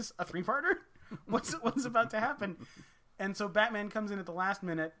minute, is this a three-parter? What's about to happen? And so Batman comes in at the last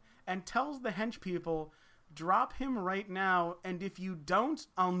minute and tells the hench people, drop him right now, and if you don't,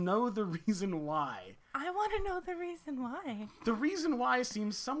 I'll know the reason why. I want to know the reason why. The reason why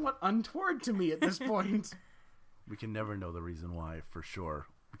seems somewhat untoward to me at this point. We can never know the reason why for sure.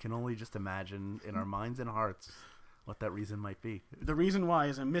 We can only just imagine in our minds and hearts what that reason might be. The reason why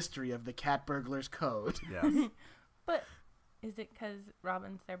is a mystery of the Cat Burglar's Code. Yes. But is it because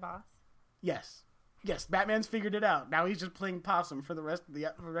Robin's their boss? Yes. Yes, Batman's figured it out. Now he's just playing possum for the rest of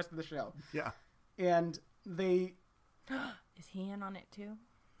the show. Yeah. And they... Is he in on it too?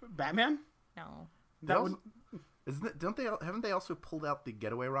 Batman? No. That would... Haven't they also pulled out the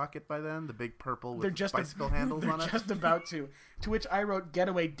getaway rocket by then? The big purple with They're just bicycle handles on it? They're just about to. To which I wrote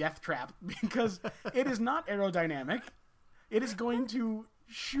Getaway Death Trap because it is not aerodynamic. It is going to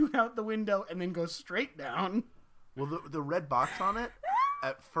shoot out the window and then go straight down. Well, the red box on it,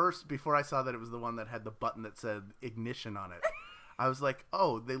 at first, before I saw that it was the one that had the button that said ignition on it, I was like,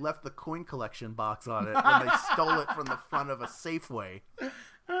 oh, they left the coin collection box on it when they stole it from the front of a Safeway.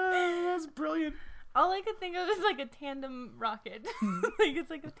 That's brilliant. All I could think of is like a tandem rocket. Like it's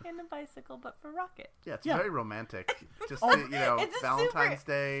like a tandem bicycle, but for rocket. Yeah, it's Yeah. very romantic. Just, It's a Valentine's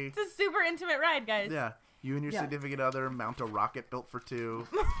Day. It's a super intimate ride, guys. Yeah. You and your Yeah. significant other mount a rocket built for two.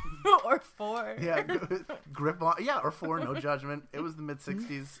 Or four. Yeah, grip on. Yeah, or four, no judgment. It was the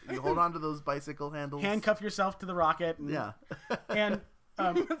mid-'60s. You hold on to those bicycle handles. Handcuff yourself to the rocket. And, Yeah. And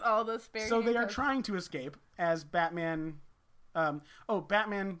With all those spare so they are handcuffs. trying to escape as Batman...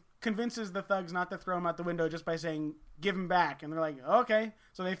 Batman convinces the thugs not to throw him out the window just by saying, give him back. And they're like, okay.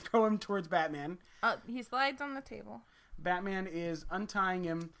 So they throw him towards Batman. He slides on the table. Batman is untying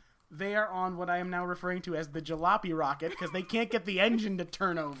him. They are on what I am now referring to as the jalopy rocket because they can't get the engine to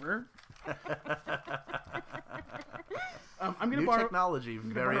turn over. I'm going to New borrow technology,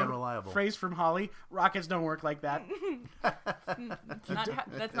 very borrow unreliable. a phrase from Holly. Rockets don't work like that.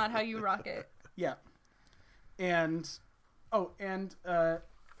 That's not how you rock it. Yeah. And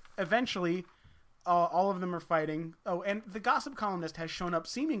eventually all of them are fighting. Oh, and the gossip columnist has shown up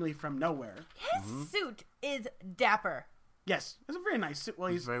seemingly from nowhere. His suit is dapper. Yes, it's a very nice suit. Well,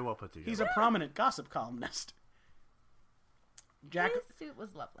 He's very well put together. he's a prominent gossip columnist. Jack, His suit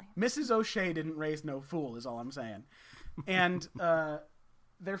was lovely. Mrs. O'Shea didn't raise no fool, is all I'm saying. And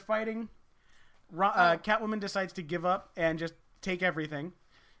they're fighting. Catwoman decides to give up and just take everything.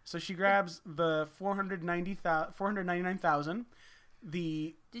 So she grabs the $499,000.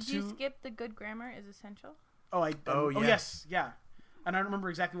 Did you skip the good grammar is essential? Oh, yes, yeah. And I don't remember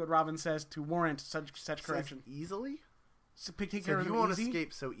exactly what Robin says to warrant such correction. Easily? So take So care of you them won't easy.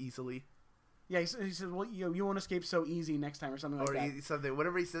 escape so easily. Yeah, he says, "Well, you won't escape so easy next time," or something like Or that. he said that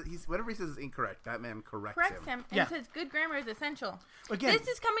whatever he says is incorrect. Batman corrects Corrects him. him and Yeah. says good grammar is essential. Again, This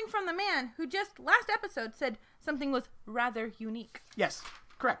is coming from the man who just last episode said something was rather unique. yes,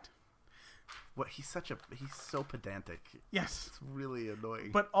 correct. What he's so pedantic. Yes, It's really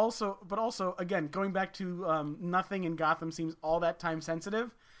annoying. but also, again, going back to nothing in Gotham seems all that time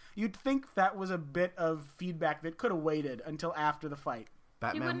sensitive. You'd think that was a bit of feedback that could have waited until after the fight.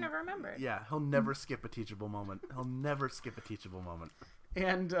 Batman, He wouldn't have remembered. Yeah, he'll never skip a teachable moment.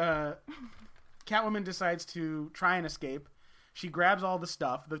 And Catwoman decides to try and escape. She grabs all the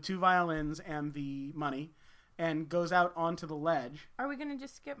stuff, the 2 violins and the money, and goes out onto the ledge. Are we gonna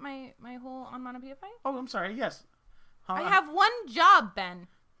just skip my whole onomatopoeia fight? Oh, I'm sorry. Yes, I have one job, Ben.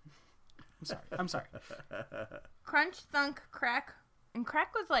 I'm sorry. Crunch, thunk, crack, and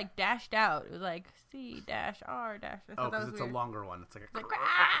crack was like dashed out. It was like C-R-. I Oh, thought that because was it's weird. a longer one. It's like a Like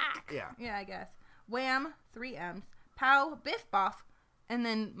crack. Yeah. Yeah, I guess. Wham, 3 M's. Pow, biff boff, and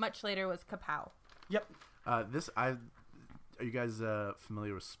then much later was kapow. Yep. Are Are you guys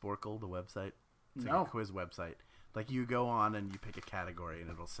familiar with Sporkle, the website? It's like No. a quiz website. Like, you go on and you pick a category, and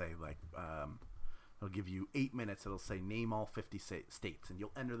it'll say, like, it'll give you 8 minutes. It'll say, name all 50 states, and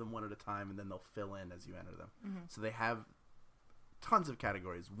you'll enter them one at a time, and then they'll fill in as you enter them. So they have tons of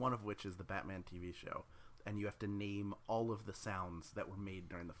categories, one of which is the Batman TV show, and you have to name all of the sounds that were made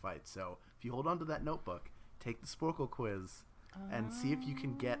during the fight. So if you hold on to that notebook, take the Sporkle quiz, and see if you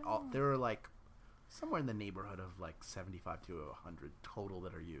can get all... There are, like, somewhere in the neighborhood of, like, 75 to 100 total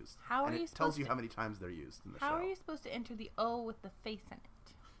that are used. How and are you it tells supposed you to- how many times they're used in the How show. are you supposed to enter the O with the face in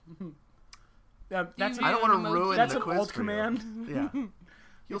it? That's you I don't do want an to emoji? ruin that's the an quiz alt for you. command. Yeah.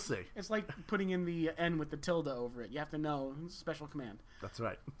 You'll see. It's like putting in the N with the tilde over it. You have to know. It's a special command. That's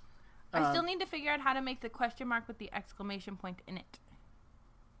right. I still need to figure out how to make the question mark with the exclamation point in it.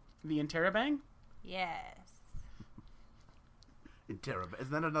 The Interrobang? Yes.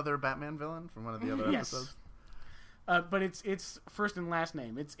 Isn't that another Batman villain from one of the other Yes. episodes? But it's first and last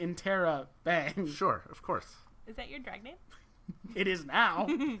name. It's Interrobang. Sure, of course. Is that your drag name? It is now.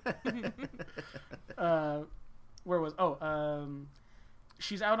 Where was...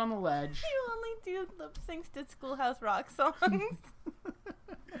 she's out on the ledge. You only do lip syncs to Schoolhouse Rock songs.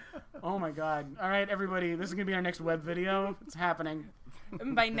 Oh my god. All right, everybody. This is going to be our next web video. It's happening.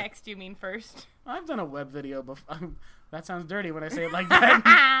 And by next, you mean first. I've done a web video before. That sounds dirty when I say it like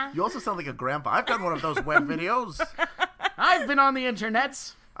that. You also sound like a grandpa. I've done one of those web videos. I've been on the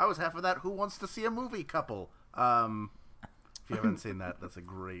internets. I was half of that Who Wants to See a Movie couple. If you haven't seen that, that's a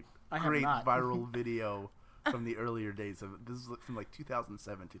great have not. viral video from the earlier days of this is from like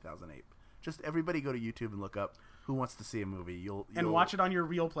 2007, 2008. Just everybody go to YouTube and look up Who Wants to See a Movie. You'll Watch it on your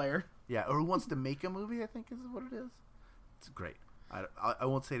real player. Yeah, or Who Wants to Make a Movie, I think is what it is. It's great. I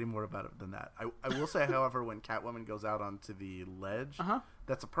won't say any more about it than that. I will say, however, when Catwoman goes out onto the ledge,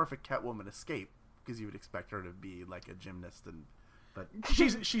 that's a perfect Catwoman escape because you would expect her to be like a gymnast, but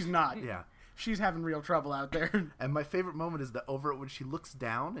She's not. yeah. She's having real trouble out there. And my favorite moment is when she looks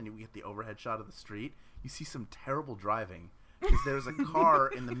down and you get the overhead shot of the street. You see some terrible driving because there's a car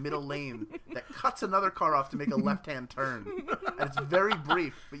in the middle lane that cuts another car off to make a left-hand turn, and it's very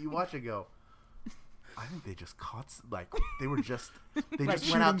brief. But you watch it go. I think they just caught they just went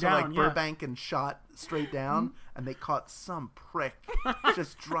shooting out to down, like yeah. Burbank and shot straight down, and they caught some prick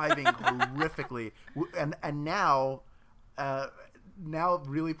just driving horrifically. And now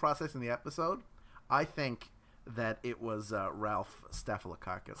really processing the episode, I think that it was Ralph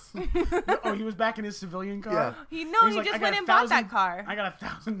Staphylococcus. Oh, he was back in his civilian car? Yeah. He He's like, just "I got went and bought that 1,000 car. I got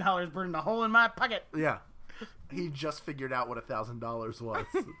 $1,000 burning a hole in my pocket. Yeah. He just figured out what $1,000 was.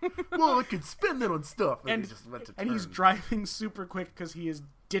 Well, I could spend it on stuff. And he just went to And he's turn. driving super quick because he is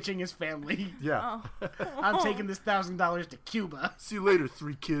ditching his family. Yeah. I'm taking this $1,000 to Cuba. See you later,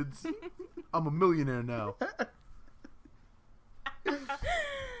 3 kids. I'm a millionaire now.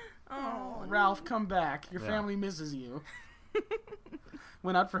 Oh, Ralph, come back. Your Yeah. family misses you.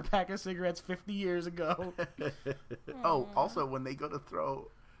 Went out for a pack of cigarettes 50 years ago. Oh, also, when they go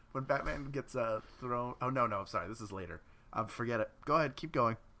to when Batman gets thrown... Oh, no, sorry, this is later. Forget it. Go ahead, keep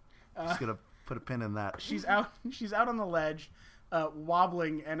going. Just gonna put a pin in that. She's out on the ledge,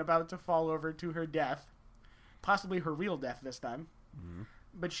 wobbling and about to fall over to her death. Possibly her real death this time. Mm-hmm.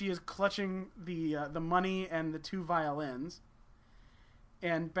 But she is clutching the money and the 2 violins.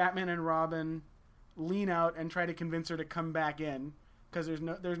 And Batman and Robin lean out and try to convince her to come back in because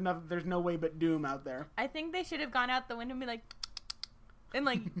there's no way but doom out there. I think they should have gone out the window and be like, and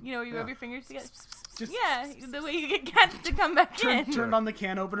like, you rub your fingers together. Just Yeah, the way you get cats to come back in. turned on the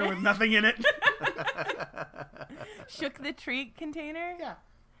can opener with nothing in it. Shook the treat container. Yeah,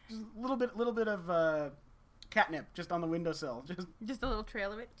 just a little bit of catnip just on the windowsill. Just a little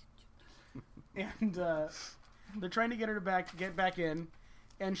trail of it. And they're trying to get her to get back in,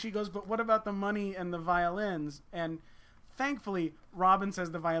 and she goes, "But what about the money and the violins?" And thankfully, Robin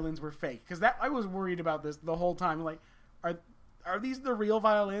says the violins were fake because I was worried about this the whole time. Like, are these the real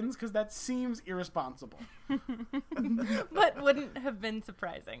violins? Because that seems irresponsible. But wouldn't have been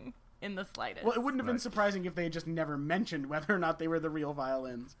surprising in the slightest. Well, it wouldn't have been surprising if they had just never mentioned whether or not they were the real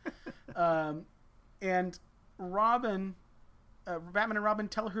violins. And Batman and Robin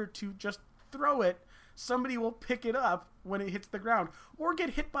tell her to just throw it. Somebody will pick it up when it hits the ground, or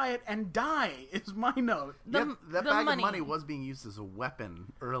get hit by it and die. Is my note. That bag of money was being used as a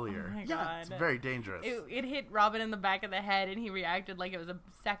weapon earlier. Oh my Yeah, God. It's very dangerous. It hit Robin in the back of the head, and he reacted like it was a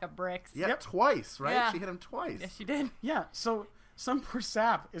sack of bricks. Yeah, Yep. Twice, right? Yeah. She hit him twice. Yes, she did. Yeah, so some poor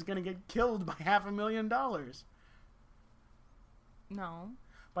sap is going to get killed by $500,000. No.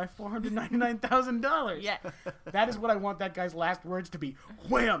 By $499,000. Yeah. That is what I want that guy's last words to be.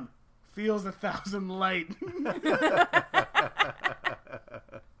 Wham! Feels 1,000 light.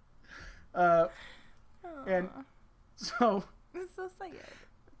 And so It's so sad.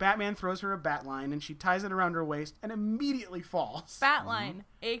 Batman throws her a bat line, and she ties it around her waist and immediately falls. Bat line,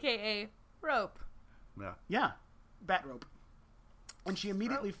 aka rope. Yeah. Yeah, bat rope. And she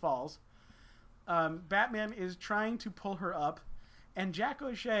immediately falls. Batman is trying to pull her up, and Jack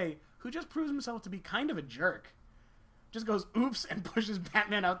O'Shea, who just proves himself to be kind of a jerk, just goes oops and pushes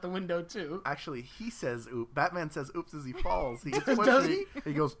Batman out the window too. Actually, he says oops. Batman says oops as he falls. He gets Does pushed. he?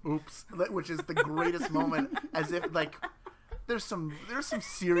 He goes oops, which is the greatest moment. As if like there's some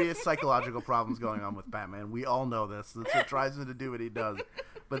serious psychological problems going on with Batman. We all know this. That's what drives him to do what he does.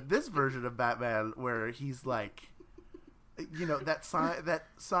 But this version of Batman, where he's like, you know, that sign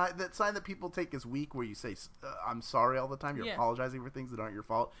that people take as weak, where you say I'm sorry all the time. You're apologizing for things that aren't your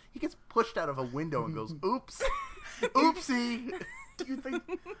fault. He gets pushed out of a window and goes oops. Oopsie. Do you think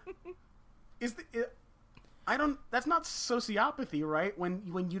I don't. That's not sociopathy, right?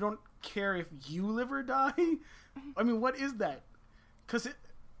 When you don't care if you live or die. I mean, what is that? Because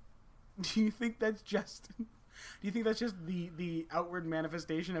do you think that's just the outward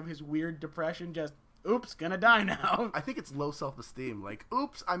manifestation of his weird depression? Just oops, gonna die now. I think it's low self-esteem. Like,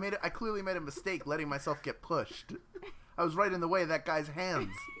 oops, I clearly made a mistake letting myself get pushed. I was right in the way of that guy's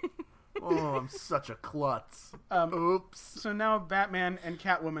hands. Oh, I'm such a klutz. Oops. So now Batman and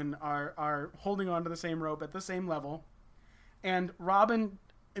Catwoman are holding onto the same rope at the same level, and Robin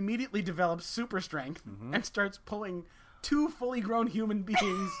immediately develops super strength and starts pulling two fully grown human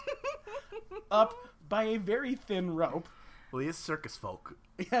beings up by a very thin rope. Well, he is circus folk.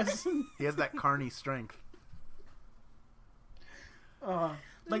 Yes. He has that carny strength.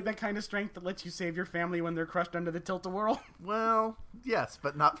 Like that kind of strength that lets you save your family when they're crushed under the tilt-a-whirl. Well, yes,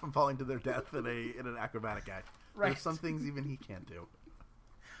 but not from falling to their death in an acrobatic act. Right. There's some things even he can't do.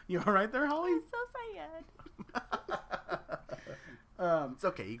 You all right there, Holly? I'm so sad. It's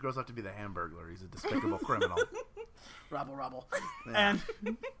okay. He grows up to be the Hamburglar. He's a despicable criminal. Robble. Yeah.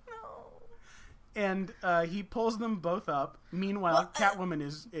 And he pulls them both up. Meanwhile, Catwoman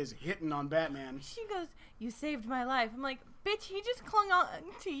is hitting on Batman. She goes, "You saved my life." I'm like, bitch, he just clung on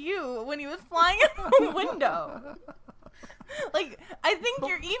to you when he was flying out the window. Like, I think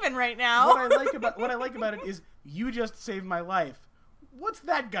you're even right now. What I like about it is you just saved my life. What's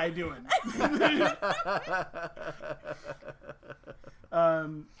that guy doing?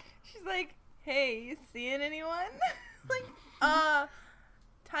 She's like, "Hey, you seeing anyone?" Like,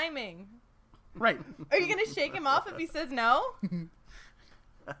 timing. Right. Are you gonna shake him off if he says no?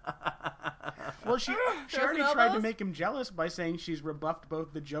 Well, she Throw already some tried to elbows? make him jealous by saying she's rebuffed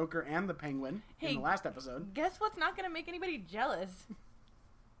both the Joker and the Penguin in Hey. the last episode. Guess what's not gonna make anybody jealous?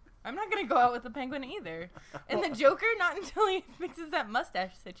 I'm not gonna go out with the Penguin either. And the Joker, not until he fixes that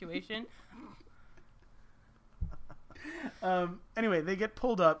mustache situation. Anyway, they get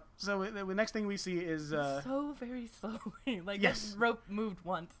pulled up. So the next thing we see is So very slowly. Like, Yes. the rope moved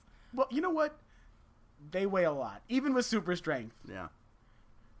once. well, you know what? They weigh a lot, even with super strength. Yeah.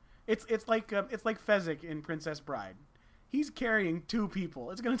 It's like Fezzik in Princess Bride. He's carrying two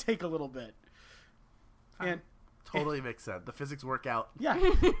people. It's gonna take a little bit. And Totally makes sense. The physics work out. yeah,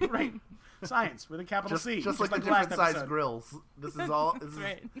 right. Science with a capital Just, C. just like the last different size episode. grills. This is all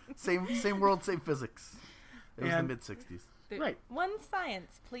Right. same world, same physics. It was And- the mid-60s. Right. One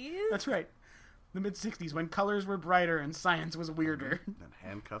science, please. That's right. The mid '60s when colors were brighter and science was weirder. And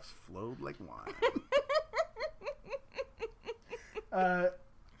handcuffs flowed like wine.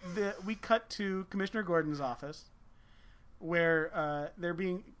 We cut to Commissioner Gordon's office, where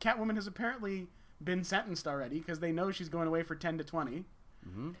Catwoman has apparently been sentenced already because they know she's going away for 10 to 20.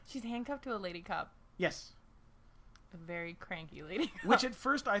 She's handcuffed to a lady cop. Yes, A very cranky lady cop. which at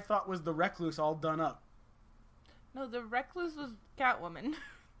first I thought was the Recluse all done up. No, the Recluse was Catwoman.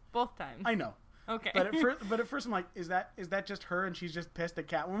 Both times. I know, Okay. but at first I'm like, is that just her and she's just pissed at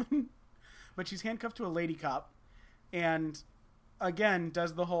Catwoman? But she's handcuffed to a lady cop, and again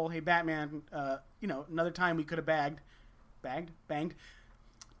does the whole, hey Batman, another time we could have banged,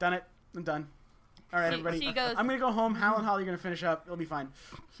 done it, I'm done. All right, everybody. she goes- I'm gonna go home. Hal and Holly are gonna finish up. It'll be fine.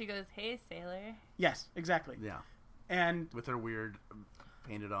 She goes, "Hey, sailor." Yes, exactly. Yeah. And With her weird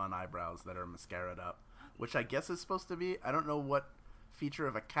painted on eyebrows that are mascaraed up, which I guess is supposed to be, I don't know what feature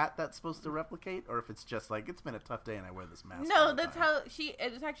of a cat that's supposed to replicate, or if it's just like, it's been a tough day and I wear this mask all No, the that's time. how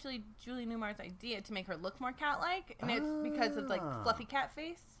it was actually Julie Newmar's idea to make her look more cat-like, and it's because of like fluffy cat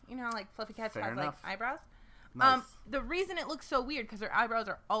face. You know how like fluffy cats Fair have enough. like eyebrows. Nice. The reason it looks so weird because her eyebrows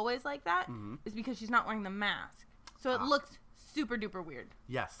are always like that is because she's not wearing the mask, so it looks super duper weird.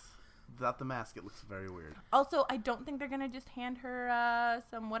 Yes. Without the mask, it looks very weird. Also, I don't think they're gonna just hand her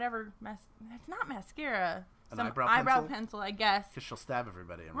some whatever. It's not mascara. An Some eyebrow pencil, I guess. Because she'll stab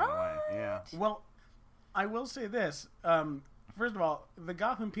everybody in one way. Yeah. Well, I will say this. First of all, the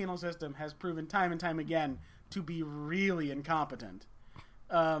Gotham penal system has proven time and time again to be really incompetent.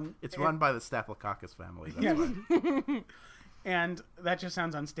 It's run by the Staphylococcus family. That's Yeah. why. And that just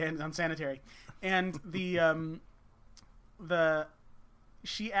sounds unsanitary. And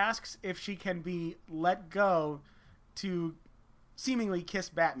she asks if she can be let go to seemingly kiss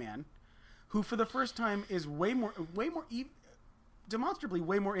Batman, who for the first time is demonstrably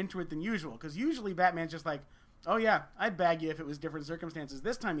way more into it than usual. Because usually Batman's just like, oh yeah, I'd bag you if it was different circumstances.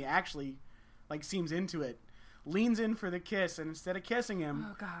 This time he actually seems into it, leans in for the kiss, and instead of kissing him,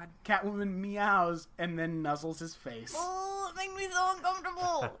 Oh God. Catwoman meows and then nuzzles his face. Oh, it makes me so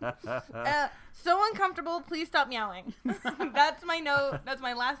uncomfortable. So uncomfortable. Please stop meowing. That's my note. That's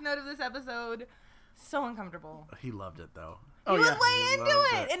my last note of this episode. So uncomfortable. He loved it, though. Oh He was yeah. way into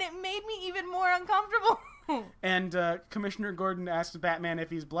loved it, it. and it made me even more uncomfortable. And Commissioner Gordon asks Batman if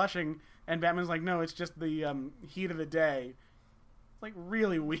he's blushing, and Batman's like, no, it's just the heat of the day. Like,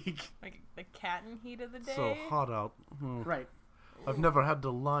 really weak. Like the cat in heat of the day. So hot out. Right. I've never had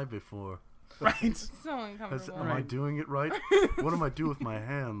to lie before. Right. So uncomfortable. Am I doing it right? What am I doing with my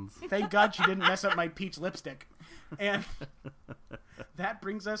hands? Thank God she didn't mess up my peach lipstick. And that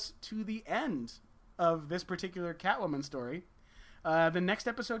brings us to the end of this particular Catwoman story. The next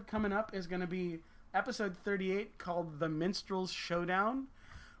episode coming up is going to be episode 38, called The Minstrel's Showdown,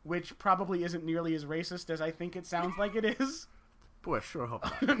 which probably isn't nearly as racist as I think it sounds like it is. Boy, I sure hope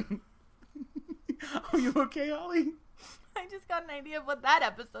not. Are you okay, Ollie? I just got an idea of what that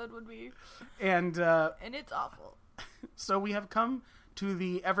episode would be, And and it's awful. so we have come to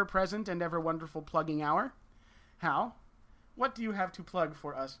the ever-present and ever-wonderful plugging hour. Hal, what do you have to plug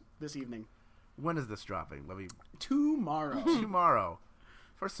for us this evening? When is this dropping? Tomorrow. Tomorrow.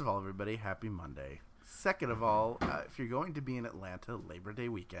 First of all, everybody, happy Monday. Second of all, if you're going to be in Atlanta Labor Day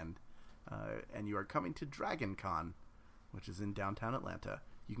weekend, and you are coming to Dragon Con, which is in downtown Atlanta,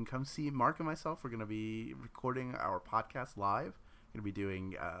 you can come see Mark and myself. We're going to be recording our podcast live. We're going to be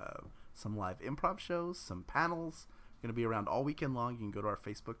doing some live improv shows, some panels. We're going to be around all weekend long. You can go to our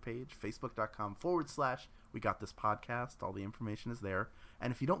Facebook page, facebook.com/We Got This Podcast. All the information is there.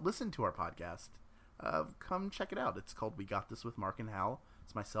 And if you don't listen to our podcast, come check it out. It's called We Got This with Mark and Hal.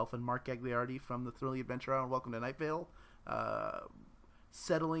 It's myself and Mark Gagliardi from the Thrilling Adventure Hour and Welcome to Night Vale.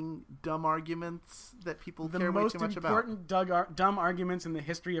 Settling dumb arguments that people The care way most too much about. important dumb arguments in the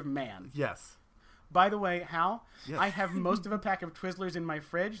history of man. Yes. By the way, Hal, Yes. I have most of a pack of Twizzlers in my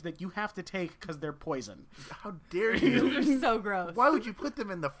fridge that you have to take because they're poison. How dare you? They're so gross. Why would you put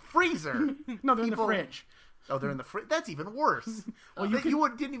them in the freezer? No, they're in People- the fridge. Oh, they're in the fridge? That's even worse. Well, you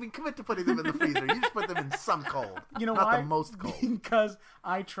didn't even commit to putting them in the freezer. You just put them in some cold. You know not why? the most cold. Because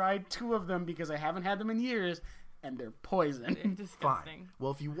I tried 2 of them because I haven't had them in years, and they're poison. They're disgusting. Fine.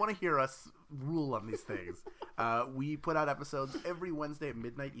 Well, if you want to hear us rule on these things, we put out episodes every Wednesday at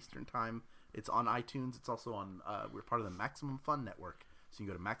midnight Eastern Time. It's on iTunes. It's also on, we're part of the Maximum Fun Network. So you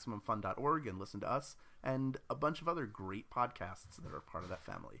can go to MaximumFun.org and listen to us and a bunch of other great podcasts that are part of that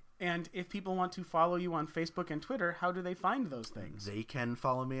family. And if people want to follow you on Facebook and Twitter, how do they find those things? They can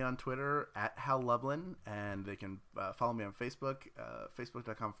follow me on Twitter at Hal Lublin, and they can follow me on Facebook,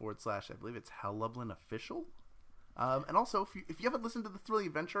 facebook.com/ I believe it's Hal Lublin Official. And also, if you haven't listened to the Thrilling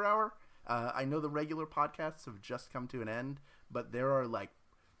Adventure Hour, I know the regular podcasts have just come to an end, but there are like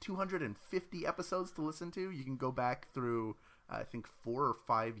 250 episodes to listen to. You can go back through, I think, 4 or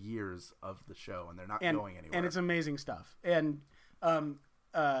 5 years of the show, and they're not going anywhere. And it's amazing stuff. And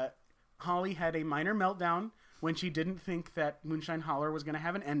Holly had a minor meltdown when she didn't think that Moonshine Holler was going to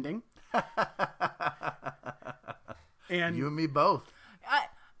have an ending. And you and me both.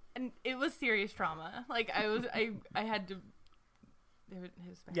 And it was serious trauma. Like I had to. It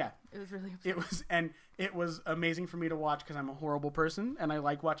was bad. Yeah. It was really upsetting. it was amazing for me to watch because I'm a horrible person and I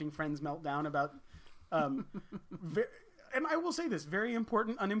like watching friends melt down about and I will say this, very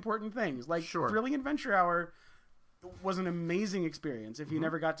important unimportant things. Like Sure. Thrilling Adventure Hour was an amazing experience if you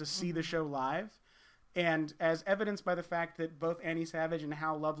never got to see the show live. And as evidenced by the fact that both Annie Savage and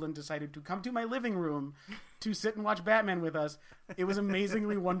Hal Lublin decided to come to my living room to sit and watch Batman with us, it was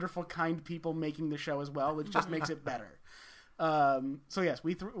amazingly wonderful, kind people making the show as well, which just makes it better. So yes,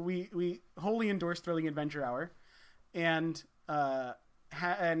 we wholly endorse Thrilling Adventure Hour, and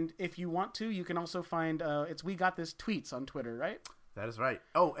and if you want to, you can also find it's We Got This Tweets on Twitter, right? That is right.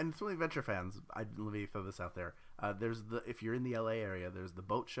 Oh, and Thrilling Adventure fans, let me throw this out there. If you're in the LA area, there's the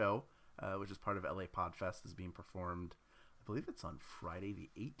Boat Show, which is part of LA Podfest, is being performed, I believe it's on Friday the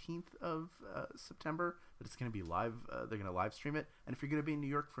 18th of September, that it's going to be live. They're going to live stream it. And if you're going to be in New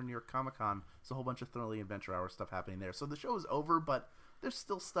York for New York Comic Con, there's a whole bunch of Thoroughly Adventure Hour stuff happening there. So the show is over, but there's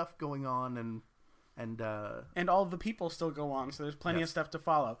still stuff going on, and all the people still go on, so there's plenty of stuff to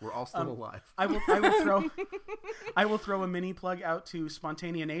follow. We're all still alive. I will throw a mini plug out to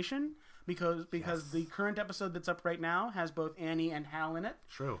Spontanea Nation because the current episode that's up right now has both Annie and Hal in it.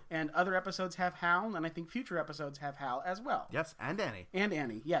 True. And other episodes have Hal, and I think future episodes have Hal as well. Yes, and Annie. And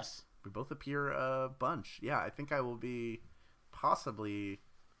Annie, yes. We both appear a bunch. Yeah, I think I will be possibly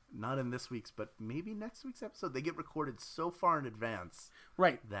not in this week's, but maybe next week's episode. They get recorded so far in advance,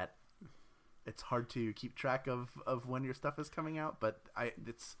 right, that it's hard to keep track of when your stuff is coming out. But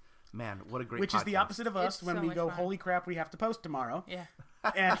man, what a great Which podcast. is the opposite of us It's when so we much go, fun. holy crap, we have to post tomorrow. Yeah.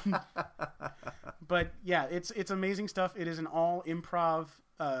 And, but yeah, it's amazing stuff. It is an all improv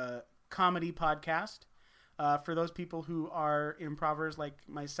comedy podcast for those people who are improvers like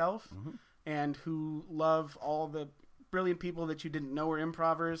myself and who love all the brilliant people that you didn't know were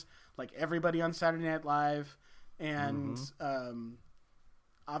improvers, like everybody on Saturday Night Live, and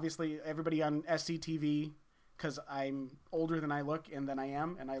obviously everybody on SCTV, because I'm older than I look and than I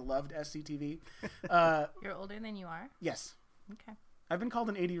am, and I loved SCTV. You're older than you are? Yes. Okay. I've been called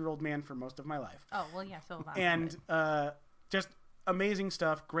an 80-year-old man for most of my life. Oh, well, yeah, so have I. And just amazing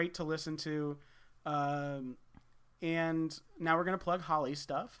stuff, great to listen to. And now we're going to plug Holly's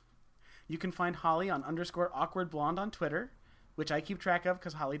stuff. You can find Holly on _awkwardblonde on Twitter, which I keep track of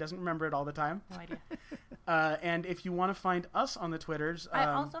because Holly doesn't remember it all the time. No idea. And if you want to find us on the Twitters... I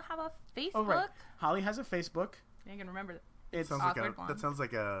also have a Facebook. Oh, right. Holly has a Facebook. You're going to remember that. It's Awkward Blonde. That sounds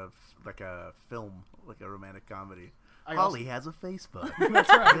like a film, like a romantic comedy. I Holly has a Facebook. That's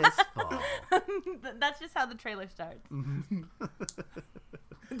right. This fall. That's just how the trailer starts.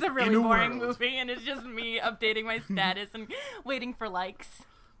 It's a really In a boring world. movie, and it's just me updating my status and waiting for likes.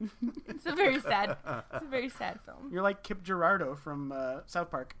 It's a very sad film. You're like Kip Gerardo from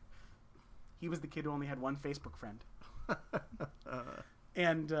South Park. He was the kid who only had one Facebook friend.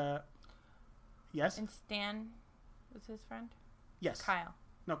 And, yes? And Stan was his friend? Yes. Kyle.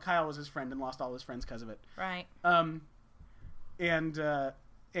 No, Kyle was his friend and lost all his friends because of it. Right. And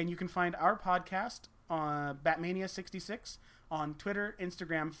you can find our podcast on Batmania66 on Twitter,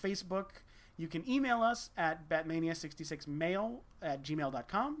 Instagram, Facebook. You can email us at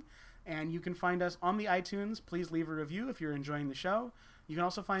batmania66mail@gmail.com. And you can find us on the iTunes. Please leave a review if you're enjoying the show. You can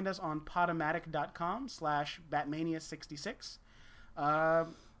also find us on podomatic.com/Batmania66.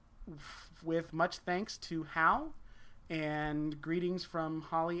 With much thanks to Hal and greetings from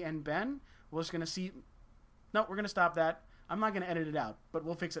Holly and Ben. We're just going to see... No, we're going to stop that. I'm not going to edit it out, but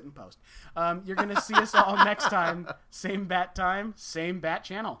we'll fix it in post. You're going to see us all next time. Same bat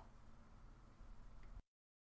channel.